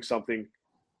see doing something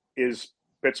is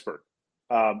Pittsburgh.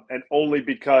 And only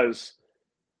because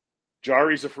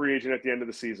Jari's a free agent at the end of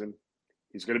the season.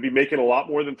 He's going to be making a lot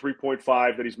more than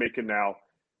 3.5 that he's making now.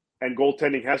 And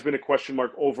goaltending has been a question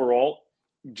mark overall,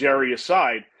 Jari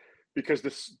aside, because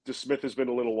the Smith has been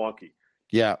a little wonky.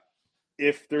 Yeah.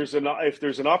 If there's an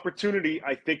opportunity,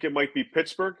 I think it might be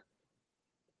Pittsburgh,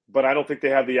 but I don't think they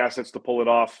have the assets to pull it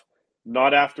off.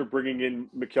 Not after bringing in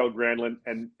Mikael Granlund,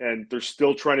 and they're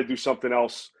still trying to do something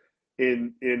else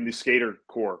in the skater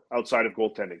core outside of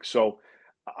goaltending. So,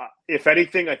 if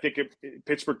anything, I think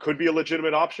Pittsburgh could be a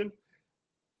legitimate option.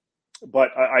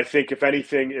 But I think, if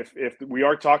anything, if we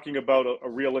are talking about a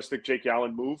realistic Jake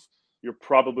Allen move, you're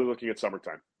probably looking at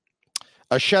summertime.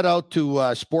 A shout out to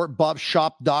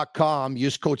sportbuffshop.com.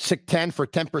 Use code SICK10 for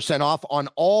 10% off on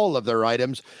all of their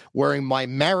items. Wearing my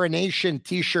Marination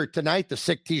t-shirt tonight, the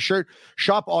Sick t-shirt.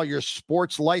 Shop all your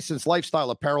sports licensed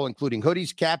lifestyle apparel, including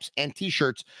hoodies, caps, and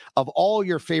t-shirts of all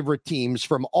your favorite teams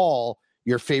from all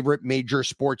your favorite major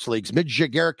sports leagues. Mitch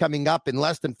Jaguar coming up in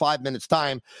less than 5 minutes'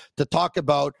 time to talk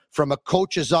about, from a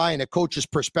coach's eye and a coach's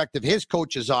perspective, his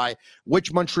coach's eye,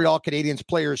 which Montreal Canadiens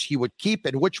players he would keep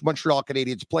and which Montreal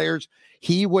Canadiens players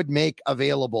he would make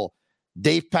available.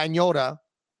 Dave Pagnotta,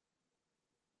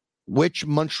 which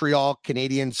Montreal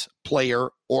Canadiens player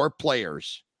or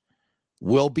players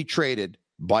will be traded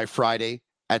by Friday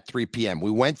at 3 p.m.?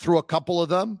 We went through a couple of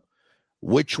them.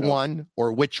 Which one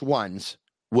or which ones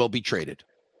will be traded?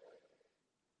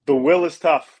 The will is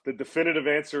tough. The definitive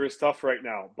answer is tough right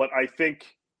now. But I think,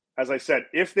 as I said,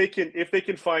 if they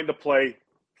can find a play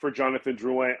for Jonathan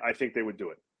Drouin, I think they would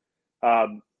do it.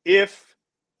 If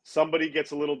somebody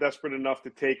gets a little desperate enough to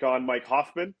take on Mike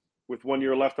Hoffman with 1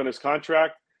 year left on his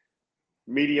contract,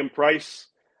 medium price,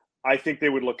 I think they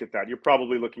would look at that. You're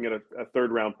probably looking at a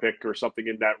third-round pick or something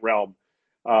in that realm.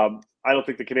 I don't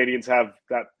think the Canadiens have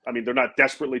that. I mean, they're not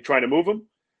desperately trying to move him.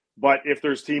 But if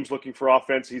there's teams looking for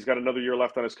offense, he's got another year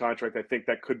left on his contract. I think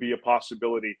that could be a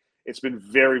possibility. It's been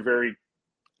very, very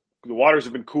 – the waters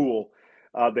have been cool.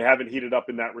 They haven't heated up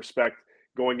in that respect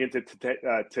going into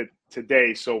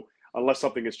today. So unless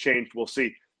something has changed, we'll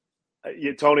see.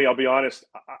 Tony, I'll be honest.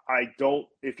 I don't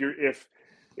 – if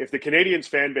the Canadiens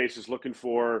fan base is looking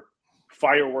for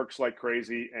fireworks like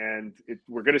crazy and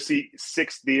we're going to see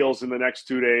 6 deals in the next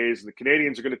 2 days, the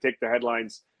Canadiens are going to take the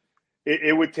headlines,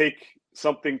 it would take –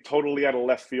 something totally out of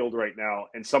left field right now,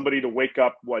 and somebody to wake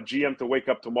up, GM to wake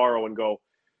up tomorrow and go,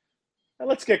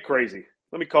 let's get crazy.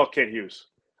 Let me call Kent Hughes.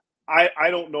 I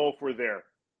don't know if we're there,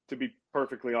 to be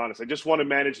perfectly honest. I just want to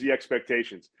manage the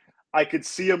expectations. I could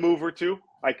see a move or two.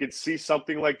 I could see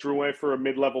something like Drouin for a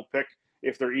mid-level pick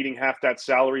if they're eating half that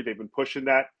salary. They've been pushing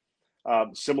that,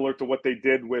 similar to what they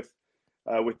did with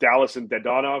Dallas and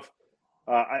Dadonov.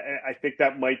 I think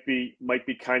that might be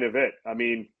kind of it. I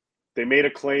mean, they made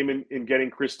a claim in getting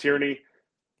Chris Tierney.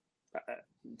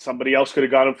 Somebody else could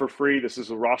have got him for free. This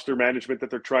is a roster management that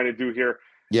they're trying to do here.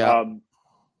 Yeah.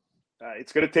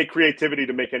 It's going to take creativity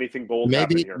to make anything bold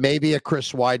happen here. Maybe a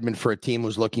Chris Weidman for a team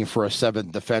who's looking for a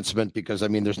seventh defenseman, because, I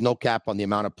mean, there's no cap on the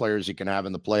amount of players you can have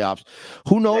in the playoffs.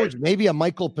 Who knows? Right. Maybe a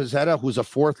Michael Pezzetta, who's a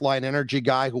fourth-line energy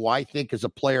guy, who I think is a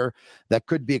player that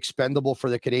could be expendable for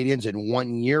the Canadiens in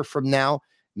 1 year from now.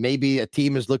 Maybe a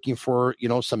team is looking for,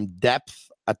 some depth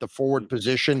at the forward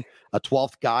position, a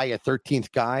 12th guy, a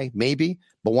 13th guy, maybe.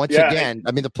 But once again,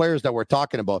 I mean, the players that we're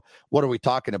talking about, what are we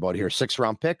talking about here?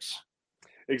 6-round picks?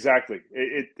 Exactly.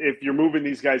 If you're moving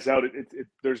these guys out,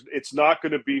 it's not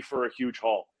going to be for a huge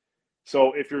haul.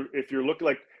 So if you're looking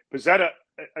like Pezzetta,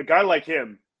 a guy like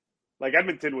him, like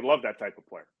Edmonton would love that type of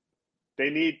player. They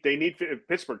need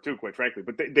Pittsburgh too, quite frankly,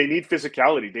 but they need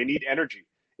physicality. They need energy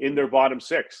in their bottom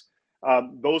 6.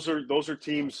 Those are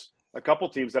teams. A couple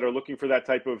teams that are looking for that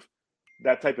type of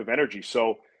energy.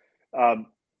 So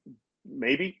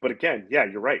maybe, but again, yeah,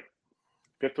 you're right.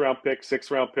 5th round pick,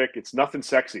 6th round pick. It's nothing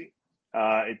sexy.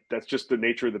 That's just the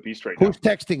nature of the beast right now. Who's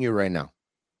texting you right now?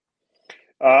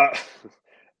 Let's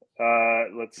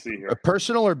see here.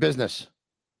 Personal or business?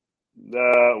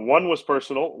 One was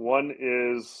personal. One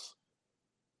is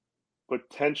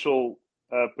potential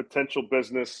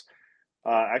business.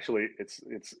 Actually,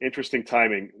 it's interesting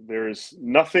timing. There's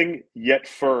nothing yet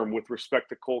firm with respect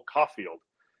to Cole Caulfield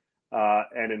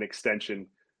and an extension,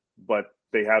 but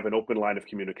they have an open line of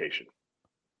communication.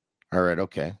 All right.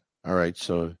 Okay. All right.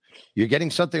 So you're getting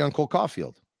something on Cole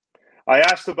Caulfield. I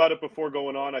asked about it before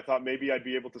going on. I thought maybe I'd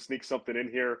be able to sneak something in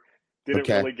here. Didn't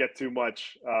really get too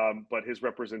much, but his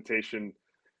representation.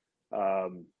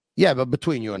 Yeah, but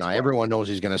between you and I, everyone knows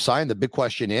he's going to sign. The big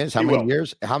question is how many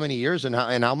years, and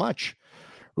how much?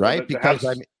 Right? The Habs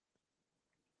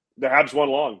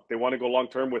want long. They want to go long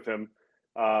term with him.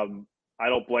 I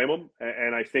don't blame them,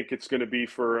 and I think it's going to be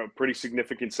for a pretty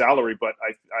significant salary. But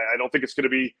I don't think it's going to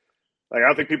be like, I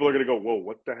don't think people are going to go, "Whoa,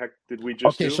 what the heck did we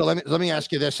just do?" Okay, so let me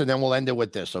ask you this, and then we'll end it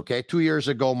with this. Okay, 2 years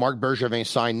ago, Marc Bergevin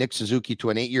signed Nick Suzuki to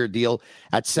an 8-year deal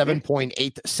at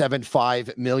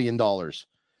 $7.875 million.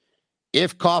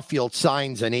 If Caulfield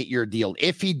signs an 8-year deal,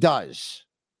 if he does,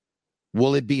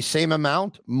 will it be same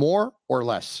amount, more or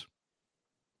less?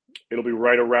 It'll be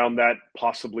right around that,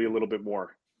 possibly a little bit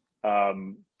more.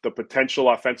 The potential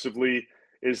offensively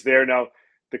is there. Now,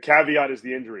 the caveat is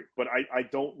the injury, but I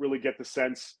don't really get the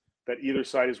sense that either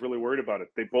side is really worried about it.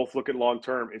 They both look at long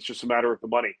term. It's just a matter of the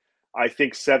money. I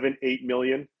think 7-8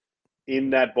 million in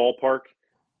that ballpark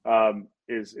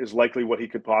is likely what he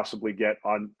could possibly get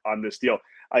on this deal.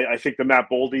 I think the Matt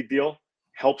Boldy deal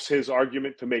helps his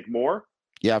argument to make more.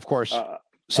 Yeah, of course.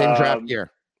 Same draft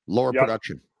year, lower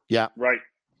production. Yeah,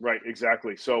 right,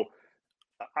 exactly. So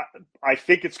I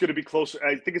think it's going to be closer.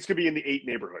 I think it's going to be in the 8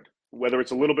 neighborhood. Whether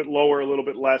it's a little bit lower, a little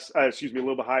bit less, a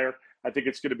little bit higher. I think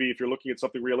it's going to be, if you're looking at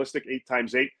something realistic, 8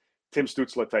 times 8, Tim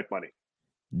Stützle type money.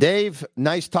 Dave,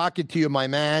 nice talking to you, my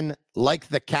man. Like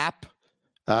the cap.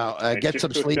 Get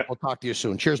some sleep. We'll talk to you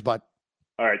soon. Cheers, bud.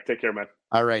 All right. Take care, man.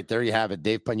 All right. There you have it.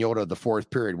 Dave Pagnotta, the fourth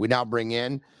period. We now bring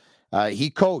in, he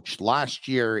coached last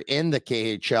year in the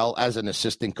KHL as an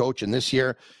assistant coach. And this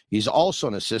year, he's also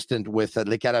an assistant with the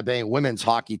Les Carabins women's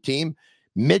hockey team.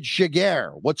 Mitch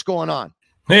Giguère, what's going on?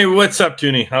 Hey, what's up,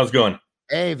 Toonie? How's it going?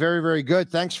 Hey, very, very good.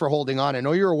 Thanks for holding on. I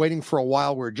know you were waiting for a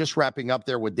while. We're just wrapping up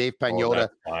there with Dave Pagnotta.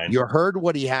 You heard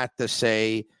what he had to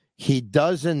say. He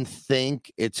doesn't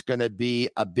think it's going to be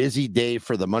a busy day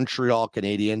for the Montreal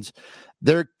Canadiens.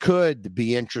 There could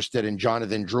be interested in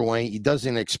Jonathan Drouin. He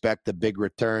doesn't expect a big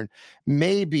return.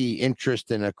 Maybe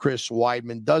interest in a Chris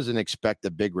Weidman. Doesn't expect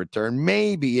a big return.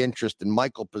 Maybe interest in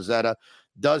Michael Pezzetta.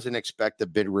 Doesn't expect a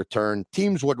big return.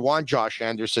 Teams would want Josh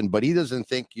Anderson, but he doesn't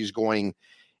think he's going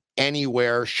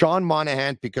anywhere. Sean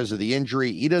Monahan, because of the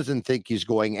injury, he doesn't think he's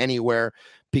going anywhere.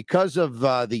 Because of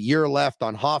the year left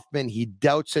on Hoffman, he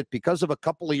doubts it. Because of a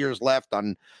couple of years left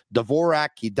on Dvorak,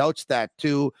 he doubts that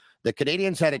too. The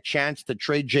Canadiens had a chance to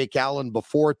trade Jake Allen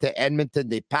before to Edmonton.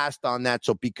 They passed on that.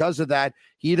 So because of that,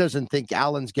 he doesn't think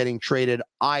Allen's getting traded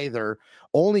either.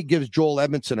 Only gives Joel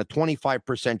Edmondson a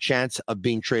 25% chance of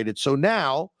being traded. So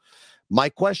now my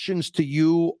questions to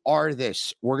you are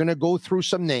this. We're going to go through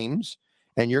some names,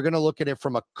 and you're going to look at it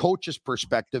from a coach's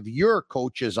perspective, your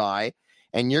coach's eye,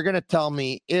 and you're going to tell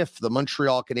me if the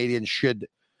Montreal Canadiens should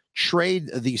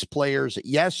trade these players,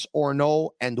 yes or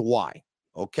no, and why.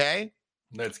 Okay?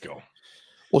 Let's go.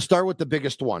 We'll start with the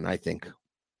biggest one, I think.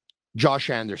 Josh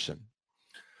Anderson.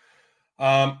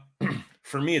 For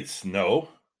me, it's no.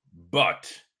 But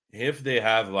if they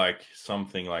have like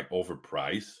something like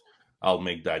overpriced, I'll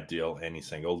make that deal any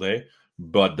single day.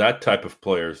 But that type of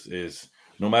players is,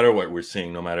 no matter what we're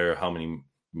seeing, no matter how many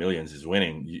millions is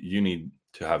winning, you need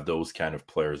to have those kind of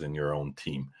players in your own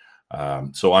team.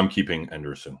 So I'm keeping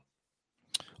Anderson.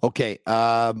 Okay.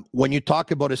 When you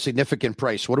talk about a significant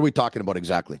price, what are we talking about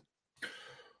exactly?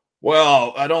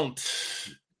 Well, I don't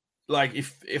like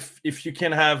if you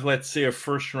can have, let's say, a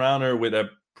first rounder with a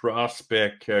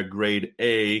prospect grade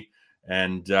A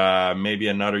and maybe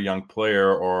another young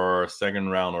player, or a second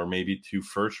round, or maybe 2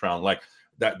 first round, like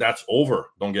that's over.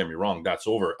 Don't get me wrong. That's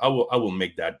over. I will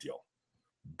make that deal.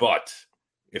 But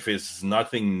if it's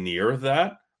nothing near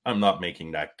that, I'm not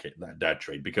making that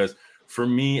trade, because for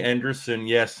me, Anderson,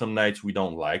 yes, some nights we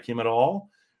don't like him at all,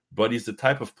 but he's the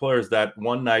type of players that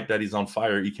one night that he's on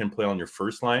fire, he can play on your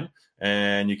first line,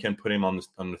 and you can put him on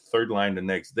the third line the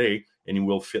next day, and he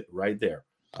will fit right there.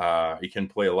 He can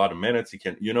play a lot of minutes.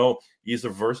 He's a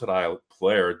versatile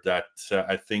player that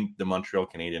I think the Montreal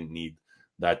Canadiens need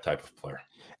that type of player.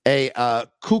 A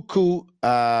Cuckoo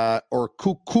or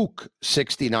Cuckoo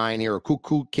 69 here, or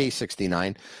Cuckoo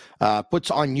K69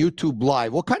 puts on YouTube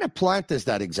Live. What kind of plant is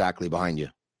that exactly behind you?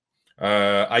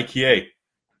 IKEA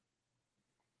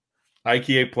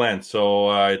plant.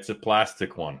 So it's a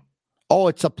plastic one. Oh,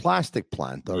 it's a plastic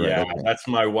plant. All right, yeah, okay. That's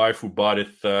my wife who bought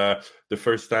it the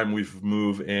first time we've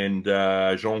moved in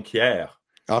Jonquière.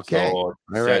 Okay, so all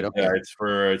right. Okay, it's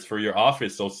for your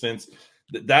office. So since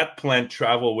that plant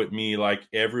traveled with me like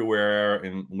everywhere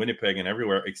in Winnipeg and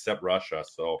everywhere except Russia.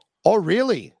 So. Oh,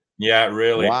 really? Yeah,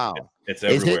 really. Wow. It's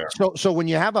everywhere. So when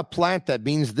you have a plant that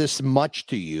means this much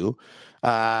to you,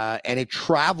 and it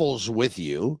travels with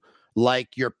you,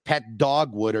 like your pet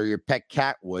dog would or your pet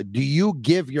cat would, do you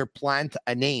give your plant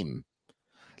a name?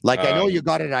 Like, I know you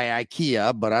got it at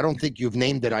IKEA, but I don't think you've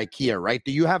named it IKEA, right?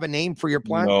 Do you have a name for your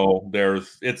plant? No,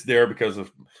 it's there because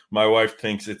of my wife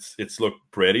thinks it's looked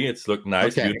pretty, it's looked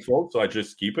nice, beautiful. So I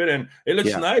just keep it, and it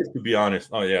looks nice, to be honest.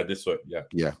 Oh yeah, this way,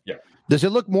 yeah. Does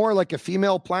it look more like a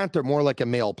female plant or more like a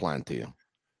male plant to you?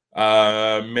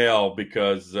 Male,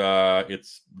 because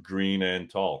it's green and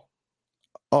tall.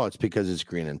 Oh, it's because it's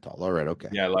green and tall. All right, okay.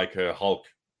 Yeah, like a Hulk.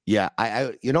 Yeah,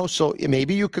 I so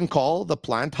maybe you can call the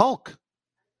plant Hulk.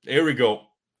 Here we go.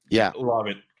 Yeah.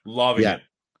 Loving it.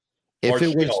 If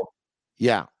it was,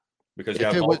 She-Hulk. Because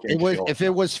if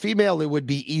it was female, it would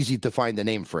be easy to find a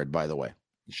name for it, by the way.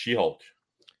 She-Hulk.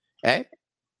 Eh?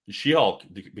 She-Hulk,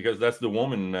 because that's the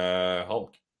woman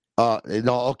Hulk.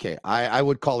 No, okay. I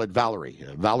would call it Valerie.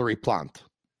 Valerie Plant.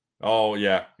 Oh,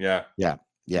 yeah. Yeah.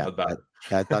 Not bad.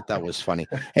 I thought that was funny.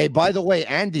 Hey, by the way,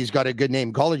 Andy's got a good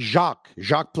name. Call it Jacques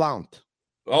Plante.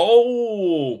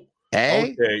 Oh,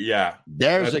 Hey, okay, yeah.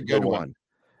 there's That's a good one.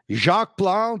 Jacques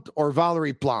Plante or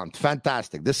Valerie Plante.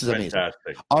 Fantastic. This is amazing.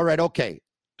 Fantastic. All right, okay.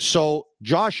 So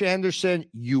Josh Anderson,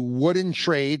 you wouldn't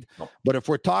trade, but if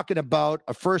we're talking about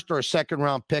a first or a second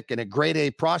round pick and a grade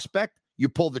A prospect, you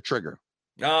pull the trigger.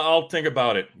 I'll think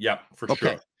about it. Yeah, for sure.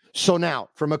 Okay. So now,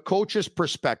 from a coach's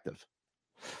perspective,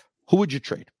 who would you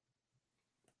trade?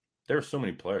 There are so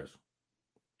many players.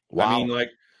 Wow. I mean,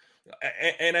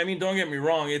 and I mean, don't get me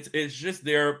wrong. It's just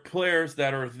there are players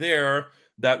that are there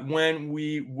that when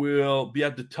we will be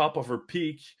at the top of our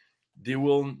peak, they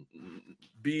will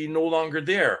be no longer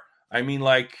there. I mean,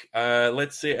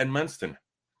 let's say Edmundson.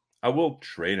 I will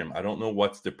trade him. I don't know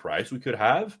what's the price we could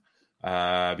have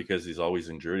because he's always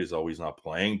injured. He's always not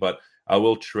playing. But I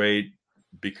will trade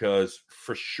because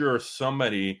for sure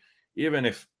somebody, even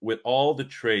if with all the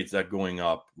trades that going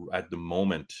up at the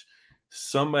moment,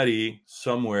 somebody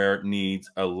somewhere needs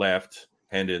a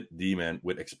left-handed D-man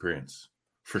with experience.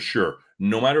 For sure.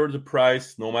 No matter the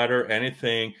price, no matter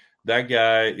anything, that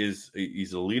guy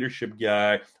he's a leadership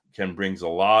guy, brings a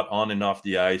lot on and off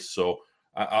the ice. So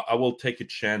I will take a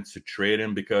chance to trade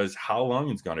him because how long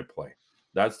he's going to play?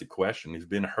 That's the question. He's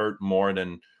been hurt more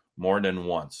than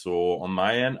once. So on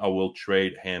my end, I will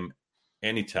trade him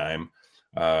anytime.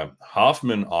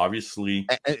 Hoffman, obviously.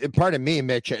 Pardon me,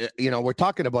 Mitch. We're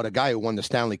talking about a guy who won the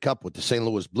Stanley Cup with the St.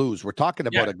 Louis Blues. We're talking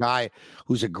about a guy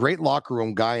who's a great locker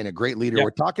room guy and a great leader. Yeah.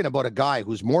 We're talking about a guy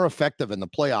who's more effective in the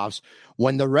playoffs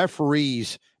when the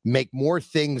referees make more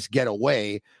things get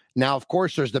away. Now, of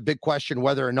course, there's the big question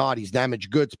whether or not he's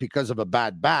damaged goods because of a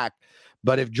bad back.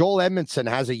 But if Joel Edmundson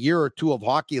has a year or two of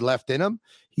hockey left in him,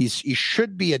 he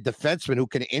should be a defenseman who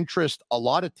can interest a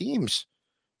lot of teams.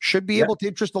 Should be able to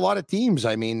interest a lot of teams.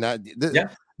 I mean,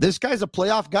 this guy's a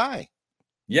playoff guy.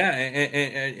 Yeah,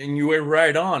 and you were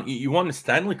right on. You won the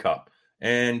Stanley Cup.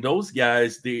 And those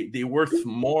guys, they worth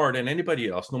more than anybody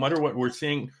else. No matter what we're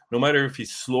seeing, no matter if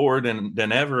he's slower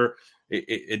than ever,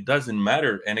 it doesn't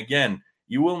matter. And again,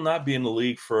 you will not be in the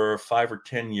league for 5 or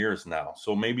 10 years now.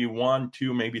 So maybe 1,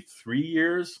 2, maybe 3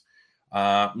 years.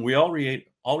 We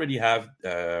already have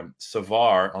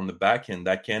Savard on the back end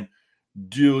that can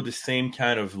do the same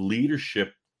kind of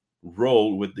leadership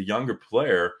role with the younger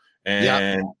player.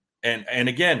 And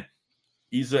again,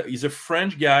 he's a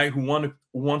French guy who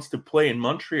wants to play in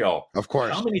Montreal. Of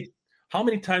course. How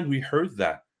many times we heard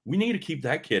that? We need to keep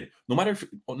that kid. No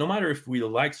matter if we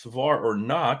like Savard or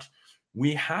not,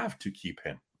 we have to keep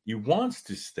him. He wants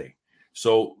to stay.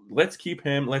 So let's keep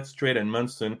him. Let's trade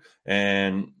Edmundson,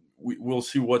 and we'll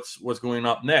see what's going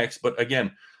up next. But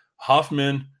again,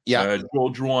 Hoffman,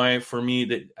 Joel Drouin, for me,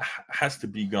 that has to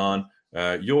be gone.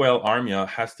 Yoel Armia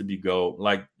has to be go.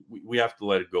 Like we have to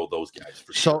let it go. Those guys.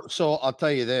 For sure. So I'll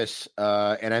tell you this,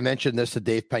 and I mentioned this to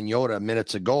Dave Pagnotta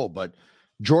minutes ago, but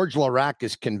George Larac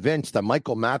is convinced that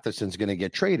Michael Matheson's going to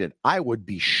get traded. I would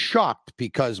be shocked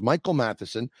because Michael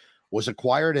Matheson was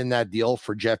acquired in that deal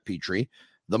for Jeff Petrie.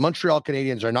 The Montreal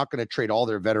Canadiens are not going to trade all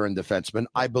their veteran defensemen.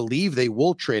 I believe they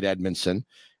will trade Edmundson.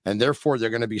 And therefore, they're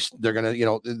going to,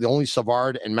 the only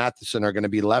Savard and Matheson are going to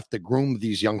be left to groom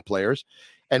these young players.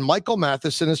 And Michael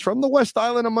Matheson is from the West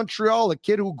Island of Montreal, a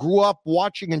kid who grew up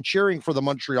watching and cheering for the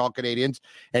Montreal Canadiens.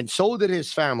 And so did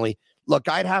his family. Look,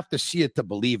 I'd have to see it to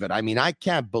believe it. I mean, I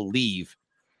can't believe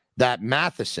that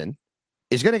Matheson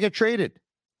is going to get traded.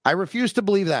 I refuse to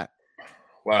believe that.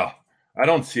 Well, I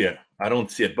don't see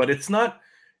it. But it's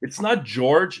not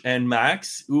George and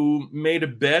Max who made a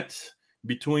bet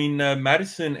between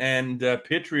Madison and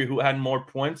Petrie, who had more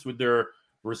points with their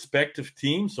respective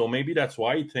teams. So maybe that's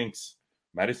why he thinks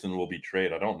Madison will be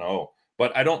traded. I don't know,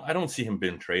 but I don't see him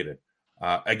being traded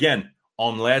again,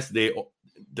 unless the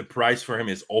price for him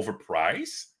is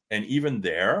overpriced. And even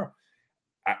there,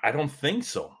 I don't think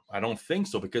so.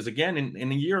 Because again,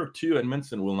 in a year or two,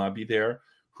 Edmundson will not be there.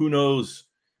 Who knows?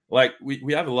 Like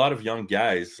we have a lot of young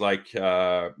guys like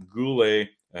Goulet,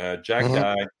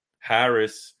 Jacky,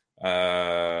 Harris,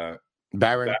 Barron,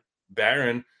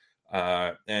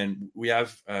 and we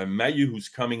have Mayu, who's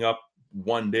coming up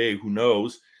one day. Who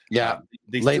knows? Yeah,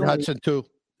 Lane Hudson too.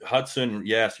 Hudson,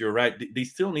 yes, you're right. They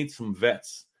still need some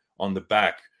vets on the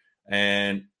back.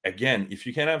 And again, if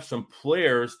you can have some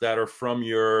players that are from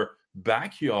your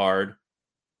backyard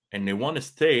and they want to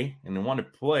stay and they want to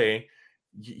play,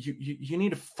 you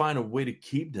need to find a way to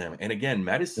keep them. And again,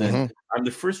 Madison, I'm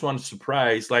the first one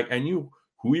surprised. Like I knew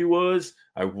who he was.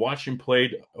 I watched him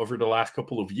play over the last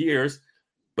couple of years,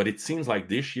 but it seems like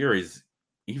this year is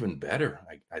even better,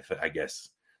 I guess.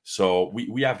 So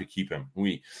we have to keep him.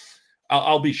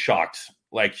 I'll be shocked,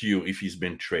 like you, if he's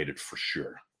been traded for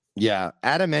sure. Yeah,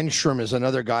 Adam Enstrom is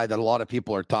another guy that a lot of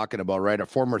people are talking about, right? A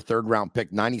former third-round pick,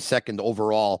 92nd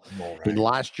overall in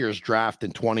last year's draft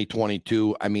in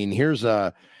 2022. I mean, here's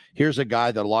a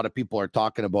guy that a lot of people are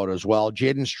talking about as well.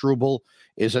 Jaden Struble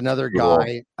is another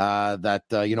guy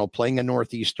that playing in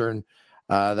Northeastern.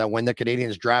 That when the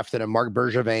Canadians drafted him, Marc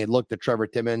Bergevin looked at Trevor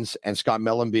Timmins and Scott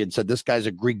Mellenby and said, "This guy's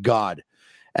a Greek god."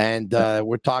 And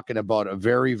we're talking about a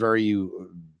very, very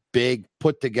big,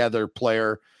 put-together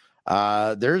player.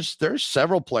 There's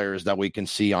several players that we can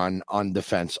see on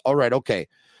defense. All right, okay.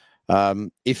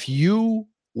 If you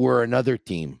were another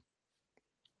team,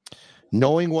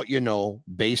 knowing what you know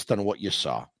based on what you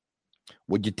saw,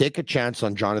 would you take a chance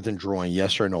on Jonathan Drouin?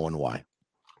 Yes or no, and why?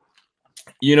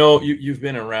 You've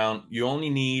been around. You only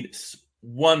need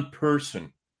one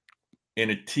person in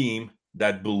a team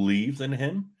that believes in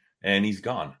him, and he's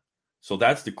gone. So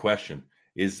that's the question.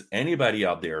 Is anybody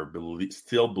out there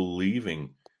still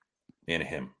believing in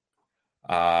him?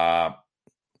 The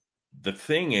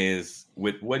thing is,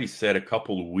 with what he said a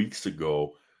couple of weeks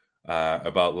ago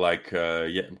about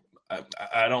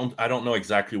I don't know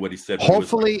exactly what he said.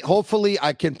 Hopefully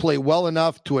I can play well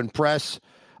enough to impress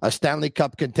a Stanley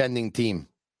Cup contending team.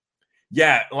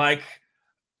 Yeah, like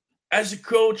as a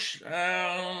coach,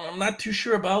 I'm not too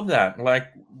sure about that. Like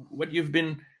what did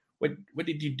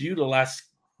you do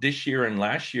this year and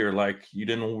last year? Like you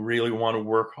didn't really want to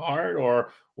work hard,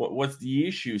 or what's the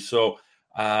issue? So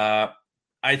I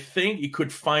think he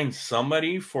could find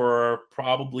somebody for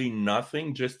probably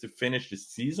nothing just to finish the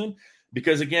season,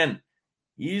 because again,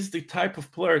 he's the type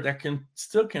of player that can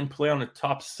play on the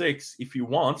top six if he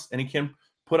wants, and he can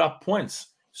put up points.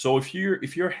 So if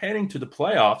you're heading to the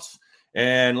playoffs,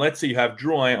 and let's say you have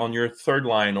Drouin on your third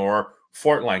line or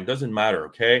fourth line, doesn't matter,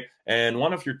 okay? And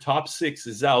one of your top six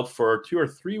is out for 2 or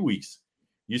 3 weeks,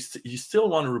 you still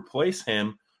want to replace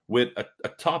him with a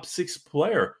top six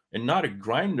player and not a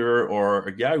grinder or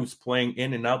a guy who's playing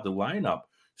in and out the lineup.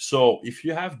 So if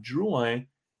you have Drouin,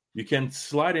 you can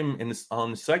slide him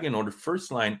on the second or the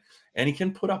first line, and he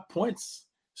can put up points.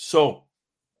 So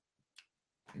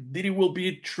did he will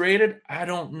be traded? I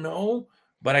don't know,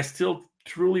 but I still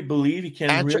truly believe he can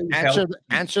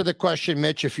answer the question,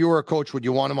 Mitch. If you were a coach, would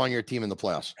you want him on your team in the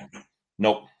playoffs?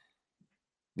 Nope.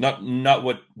 Not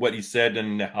what he said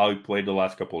and how he played the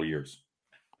last couple of years.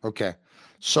 Okay.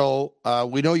 So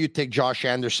we know you take Josh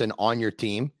Anderson on your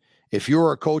team. If you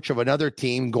were a coach of another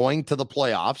team going to the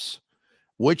playoffs,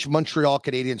 which Montreal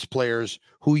Canadiens players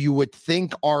who you would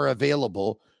think are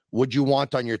available would you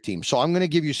want on your team? So I'm going to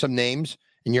give you some names,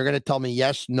 and you're going to tell me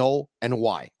yes, no, and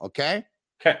why. Okay?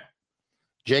 Okay.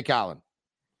 Jake Allen.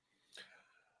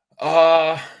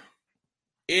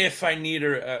 If I need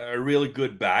a really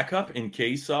good backup in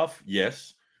case of,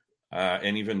 yes.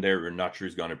 And even there, you're not sure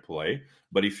he's going to play.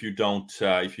 But if you don't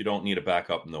need a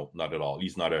backup, no, not at all.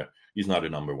 He's not a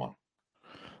number one.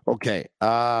 Okay.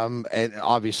 And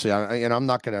obviously, I'm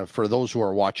not going to, for those who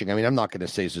are watching, I'm not going to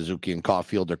say Suzuki and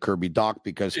Caulfield or Kirby Dach,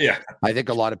 because I think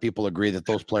a lot of people agree that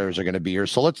those players are going to be here.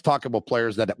 So let's talk about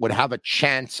players that would have a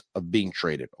chance of being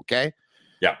traded. Okay.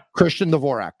 Yeah. Christian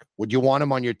Dvorak. Would you want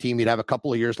him on your team? He'd have a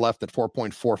couple of years left at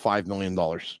 $4.45 million.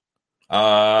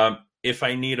 If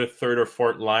I need a third or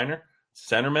fourth liner,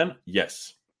 centerman,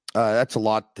 yes. That's a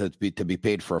lot to be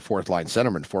paid for a fourth line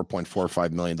centerman.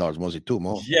 $4.45 million. Mosey too,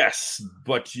 Mo. Yes,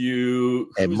 but who's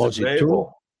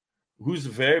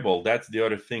available? That's the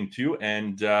other thing too.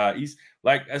 And he's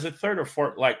like as a third or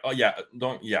fourth,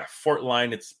 fourth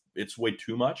line. It's way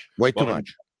too much. Way too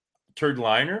much. Third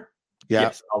liner. Yeah.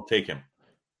 Yes, I'll take him.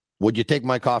 Would you take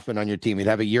Mike Hoffman on your team? He'd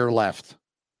have a year left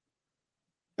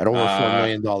at over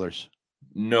 $4 million.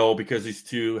 No, because it's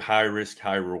too high risk,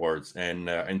 high rewards, and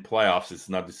in playoffs, it's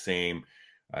not the same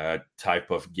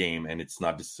type of game, and it's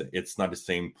not the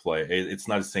same play. It's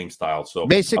not the same style. So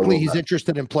basically, he's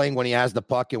interested in playing when he has the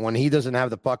puck, and when he doesn't have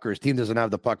the puck or his team doesn't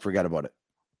have the puck, forget about it.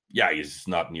 Yeah, he's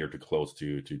not near to close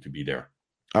to be there.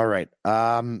 All right,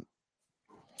 Armia,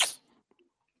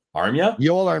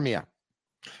 Yoel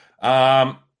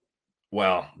Armia.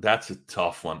 Well, that's a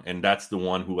tough one, and that's the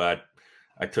one who I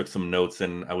took some notes,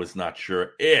 and I was not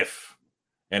sure if,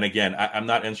 and again, I'm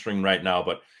not answering right now,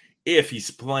 but if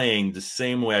he's playing the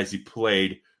same way as he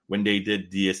played when they did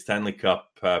the Stanley Cup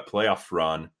playoff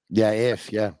run. Yeah,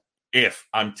 if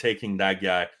I'm taking that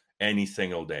guy any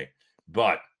single day.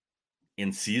 But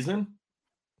in season,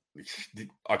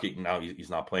 okay, now he's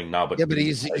not playing now, but yeah, but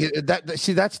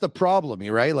that's the problem,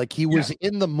 right? Like he was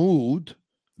in the mood.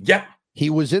 Yeah. He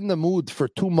was in the mood for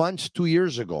 2 months, 2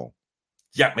 years ago.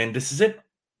 Yeah, man, this is it.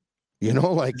 You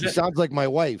know, like he sounds like my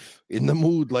wife in the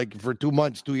mood, like for 2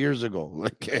 months, 2 years ago.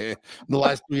 Like in the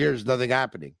last 2 years, nothing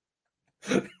happening.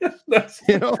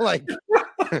 You know, like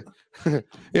forget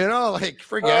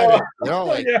it. You know,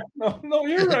 like yeah, no,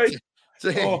 you're right.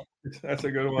 Oh, that's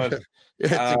a good one.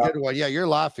 It's a good one. Yeah, you're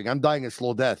laughing. I'm dying a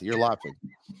slow death. You're laughing.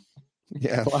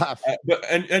 Yeah, laugh. But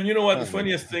you know what? The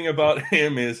funniest thing about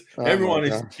him is everyone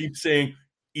keeps saying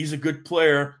he's a good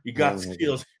player. He got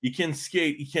skills. He can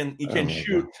skate. He can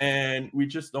shoot, and we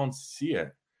just don't see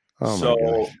it.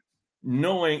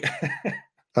 Knowing.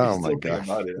 Oh my gosh!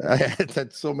 I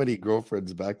had so many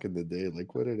girlfriends back in the day.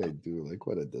 Like, what did I do? Like,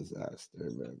 what a disaster,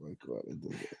 man! Like, what a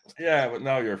disaster. Yeah, but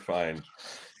now you're fine.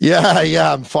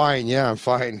 Yeah, I'm fine. Yeah, I'm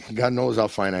fine. God knows how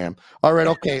fine I am. All right,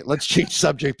 okay, let's change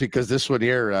subject because this one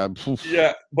here.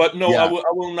 Yeah, but no, yeah.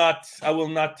 I will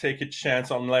not take a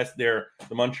chance unless the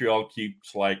Montreal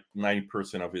keeps like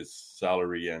 90% of his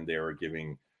salary and they are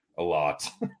giving a lot.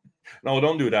 No,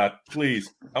 don't do that,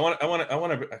 please. I want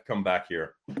to come back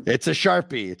here. It's a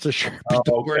Sharpie.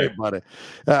 Don't worry about it.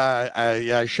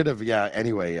 Yeah, I should have. Yeah.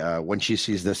 Anyway, when she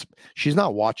sees this, she's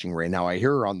not watching right now. I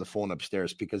hear her on the phone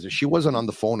upstairs because if she wasn't on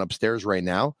the phone upstairs right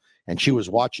now and she was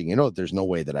watching, there's no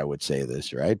way that I would say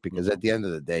this, right? Because at the end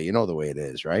of the day, you know the way it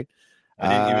is, right? I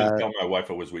didn't even tell my wife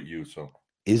I was with you. So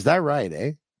is that right?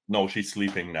 Eh? No, she's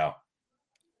sleeping now.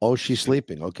 Oh, she's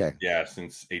sleeping. Okay. Yeah,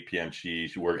 since 8 p.m.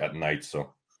 She works at night.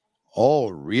 So. Oh,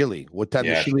 really? What time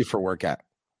does she leave for work at?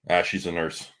 She's a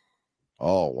nurse.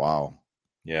 Oh, wow.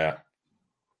 Yeah.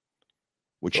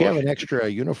 Would she have an extra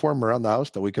uniform around the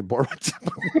house that we could borrow?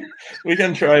 We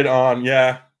can try it on,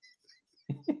 yeah.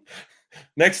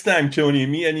 Next time, Tony,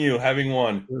 me and you having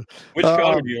one. Which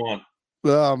color do you want?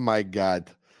 Oh, my God.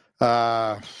 You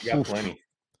got plenty.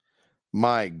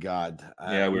 My God.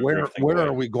 Yeah, where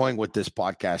are we going with this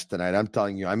podcast tonight? I'm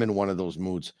telling you, I'm in one of those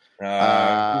moods. Who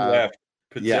left?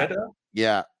 Pizzetta?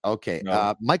 Yeah. Okay.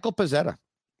 No. Michael Pizzetta,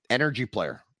 energy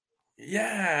player.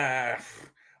 Yeah.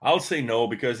 I'll say no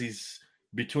because he's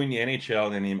between the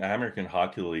NHL and the American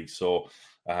Hockey League. So,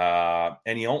 and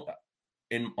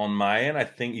on my end, I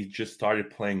think he just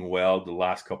started playing well the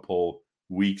last couple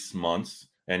weeks, months,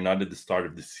 and not at the start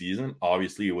of the season.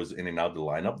 Obviously, he was in and out of the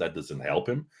lineup. That doesn't help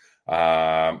him.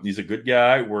 He's a good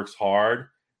guy, works hard,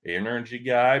 energy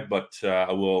guy, but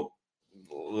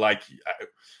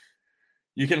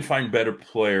you can find better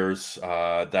players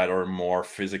that are more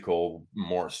physical,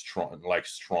 more strong, like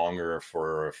stronger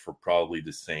for probably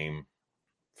the same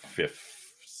 5th,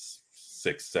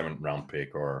 6th, 7th round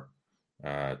pick or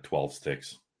 12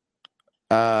 sticks.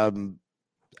 An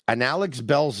Alex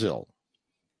Belzil.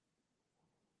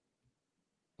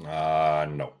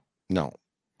 No.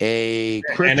 A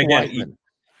Chris Weidman.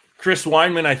 Chris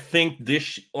Weidman, I think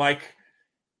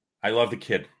I love the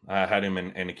kid. I had him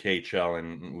in the KHL,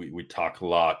 and we talk a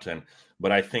lot.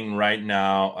 But I think right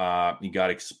now he got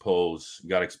exposed.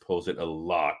 It a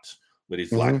lot with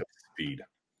his lack of speed.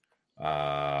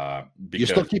 You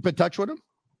still keep in touch with him?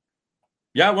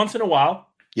 Yeah, once in a while.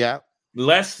 Yeah,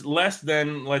 less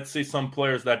than let's say some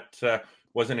players that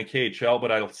was in a KHL.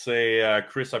 But I'll say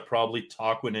Chris, I probably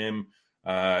talk with him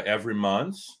every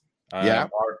month.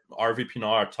 RV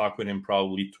Pinard, I talk with him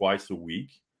probably twice a week.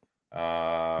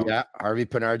 Harvey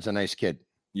Pinard's a nice kid.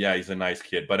 Yeah, he's a nice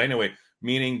kid. But anyway,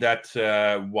 meaning that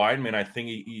Weidman, I think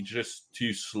he's just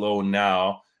too slow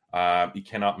now. He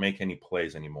cannot make any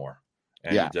plays anymore.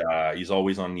 And he's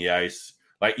always on the ice.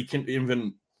 Like, he can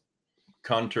even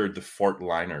counter the fourth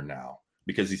liner now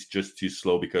because he's just too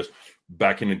slow. Because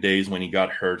back in the days when he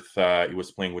got hurt, he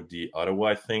was playing with the Ottawa,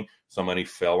 I think. Somebody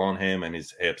fell on him and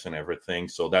his hips and everything.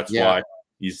 So that's why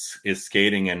he's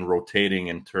skating and rotating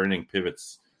and turning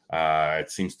pivots. It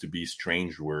seems to be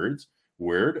strange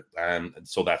weird, and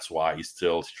so that's why he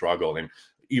still struggled. And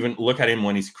even look at him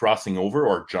when he's crossing over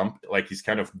or jump, like he's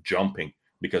kind of jumping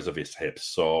because of his hips.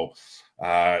 So,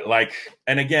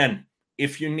 and again,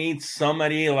 if you need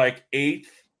somebody like a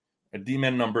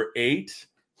D-man number 8,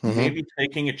 maybe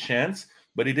taking a chance,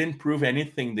 but he didn't prove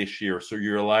anything this year. So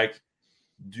you're like,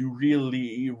 do you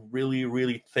really, really,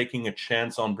 really taking a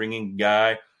chance on bringing a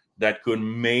guy that could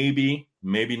maybe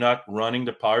not running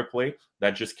the power play,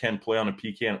 that just can play on a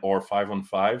PK or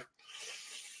 5-on-5?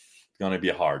 It's going to be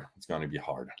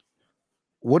hard.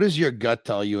 What does your gut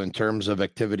tell you in terms of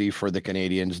activity for the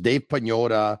Canadians? Dave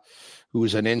Pagnotta,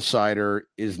 who's an insider,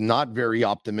 is not very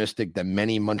optimistic that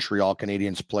many Montreal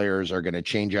Canadiens players are going to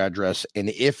change address. And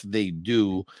if they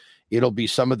do, it'll be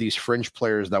some of these fringe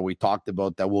players that we talked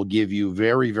about that will give you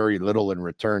very, very little in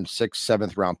return, 6th,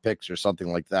 7th round picks or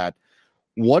something like that.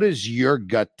 What does your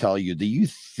gut tell you? Do you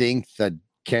think that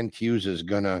Kent Hughes is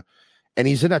going to And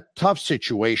he's in a tough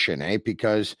situation,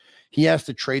 because he has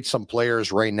to trade some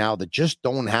players right now that just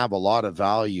don't have a lot of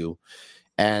value.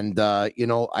 And,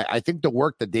 I think the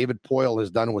work that David Poyle has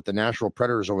done with the Nashville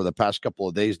Predators over the past couple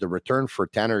of days, the return for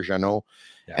Tanner Jeannot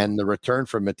and the return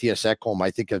for Matthias Ekholm, I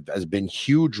think has been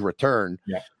huge return.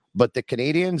 Yeah. But the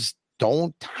Canadians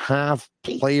don't have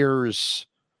players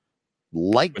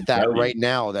like that right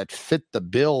now that fit the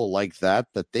bill like that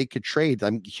they could trade.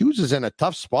 Hughes is in a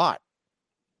tough spot.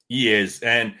 He is.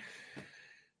 And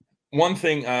one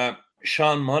thing,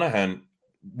 Sean Monahan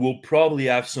will probably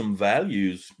have some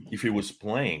values if he was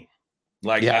playing.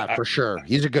 For sure.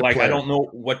 He's a good player. I don't know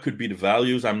what could be the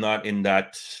values. I'm not in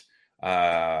that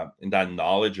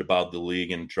knowledge about the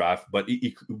league and draft, but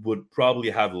he would probably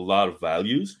have a lot of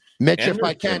values. Mitch,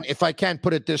 if I can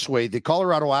put it this way, the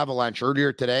Colorado Avalanche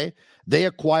earlier today, they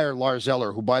acquired Lars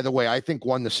Eller, who, by the way, I think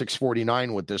won the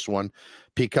 649 with this one,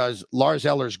 because Lars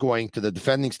Eller's going to the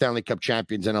defending Stanley Cup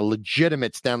champions and a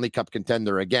legitimate Stanley Cup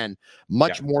contender again,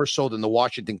 much more so than the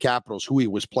Washington Capitals, who he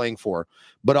was playing for.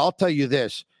 But I'll tell you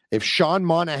this, if Sean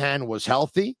Monahan was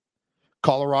healthy,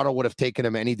 Colorado would have taken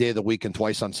him any day of the week and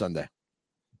twice on Sunday.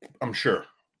 I'm sure.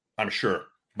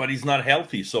 But he's not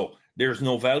healthy, so there's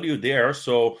no value there.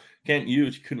 So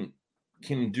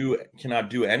cannot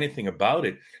do anything about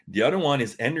it. The other one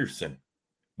is Anderson.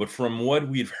 But from what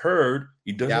we've heard,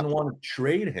 he doesn't want to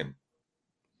trade him.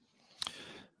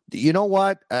 You know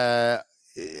what?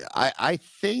 I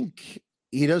think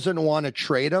he doesn't want to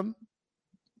trade him,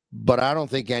 but I don't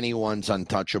think anyone's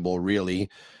untouchable, really.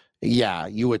 Yeah,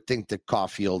 you would think that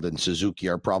Caulfield and Suzuki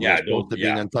are probably as close to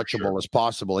being untouchable as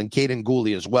possible. And Caden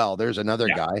Gooley as well. There's another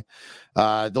guy.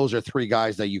 Those are three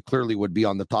guys that you clearly would be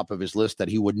on the top of his list that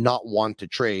he would not want to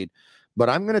trade. But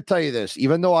I'm going to tell you this,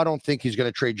 even though I don't think he's going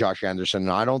to trade Josh Anderson,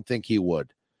 and I don't think he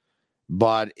would.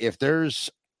 But if there's,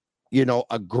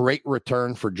 a great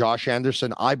return for Josh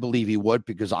Anderson, I believe he would,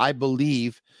 because I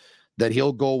believe that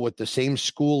he'll go with the same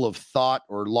school of thought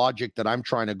or logic that I'm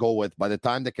trying to go with. By the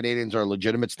time the Canadians are a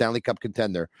legitimate Stanley Cup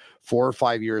contender 4 or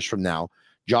 5 years from now,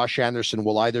 Josh Anderson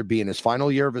will either be in his final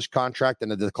year of his contract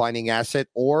and a declining asset,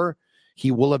 or he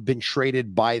will have been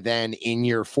traded by then in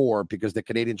year 4, because the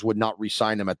Canadians would not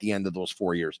re-sign him at the end of those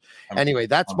 4 years. Anyway,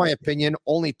 that's my opinion.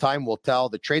 Only time will tell.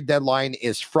 The trade deadline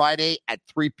is Friday at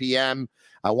 3 p.m.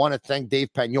 I want to thank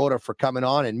Dave Pagnotta for coming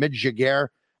on, and Mitch Jaguar,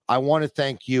 I want to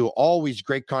thank you. Always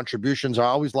great contributions. I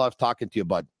always love talking to you,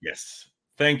 bud. Yes.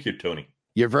 Thank you, Tony.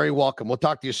 You're very welcome. We'll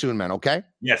talk to you soon, man, okay?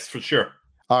 Yes, for sure.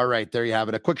 All right, there you have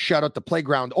it. A quick shout out to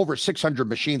Playground. Over 600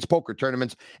 machines, poker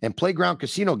tournaments, and Playground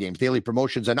casino games, daily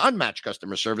promotions, and unmatched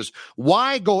customer service.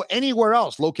 Why go anywhere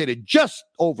else? Located just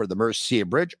over the Mercier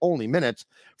Bridge, only minutes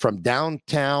from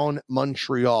downtown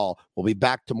Montreal. We'll be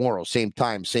back tomorrow, same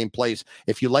time, same place.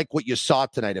 If you like what you saw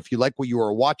tonight, if you like what you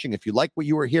were watching, if you like what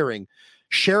you were hearing,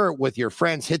 share it with your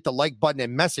friends. Hit the like button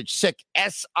and message SICK,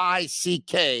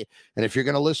 S-I-C-K. And if you're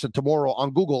going to listen tomorrow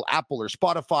on Google, Apple, or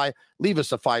Spotify, leave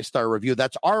us a 5-star review.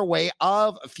 That's our way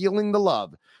of feeling the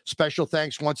love. Special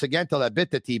thanks once again to La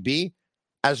Bita TB,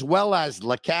 as well as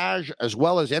Lacage, as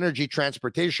well as Energy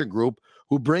Transportation Group,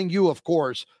 who bring you, of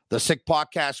course, the Sick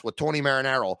Podcast with Tony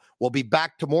Marinaro. We'll be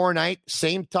back tomorrow night,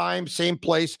 same time, same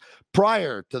place,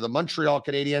 prior to the Montreal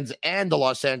Canadiens and the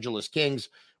Los Angeles Kings,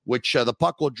 which the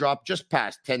puck will drop just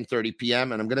past 10:30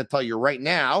 p.m. And I'm going to tell you right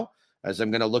now, as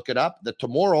I'm going to look it up, that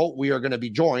tomorrow we are going to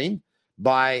be joined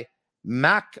by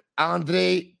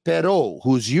Marc-André Perreault,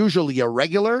 who's usually a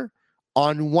regular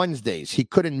on Wednesdays. He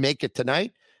couldn't make it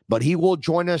tonight, but he will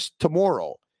join us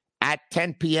tomorrow at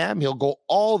 10 p.m. He'll go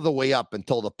all the way up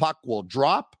until the puck will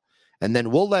drop, and then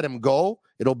we'll let him go.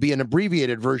 It'll be an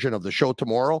abbreviated version of the show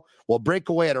tomorrow. We'll break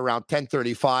away at around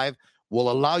 10:35. Will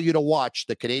allow you to watch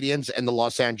the Canadiens and the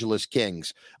Los Angeles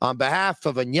Kings. On behalf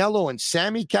of Agnello and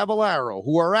Sammy Cavallaro,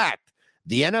 who are at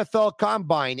the NFL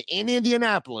Combine in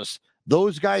Indianapolis,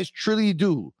 those guys truly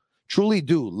do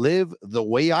live the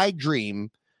way I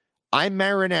dream. I'm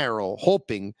Marinaro,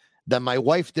 hoping that my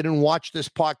wife didn't watch this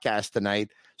podcast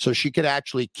tonight so she could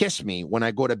actually kiss me when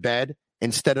I go to bed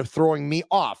instead of throwing me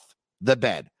off the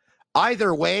bed.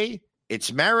 Either way,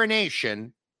 it's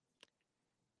marination.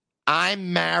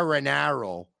 I'm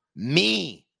Marinaro.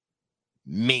 Me.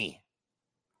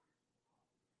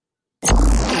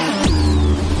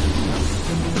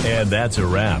 And that's a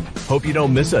wrap. Hope you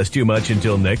don't miss us too much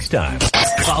until next time.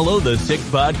 Follow the Sick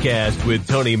Podcast with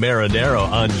Tony Marinaro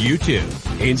on YouTube,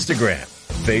 Instagram,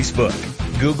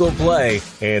 Facebook, Google Play,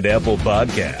 and Apple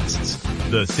Podcasts.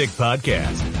 The Sick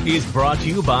Podcast is brought to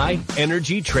you by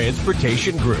Energy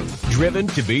Transportation Group. Driven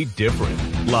to be different.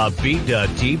 La Vida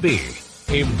TB.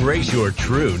 Embrace your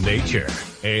true nature.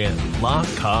 and La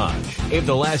Cage. If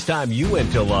the last time you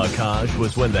went to La Cage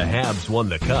was when the Habs won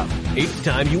the Cup, it's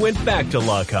time you went back to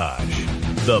La Cage.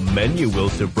 The menu will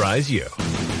surprise you.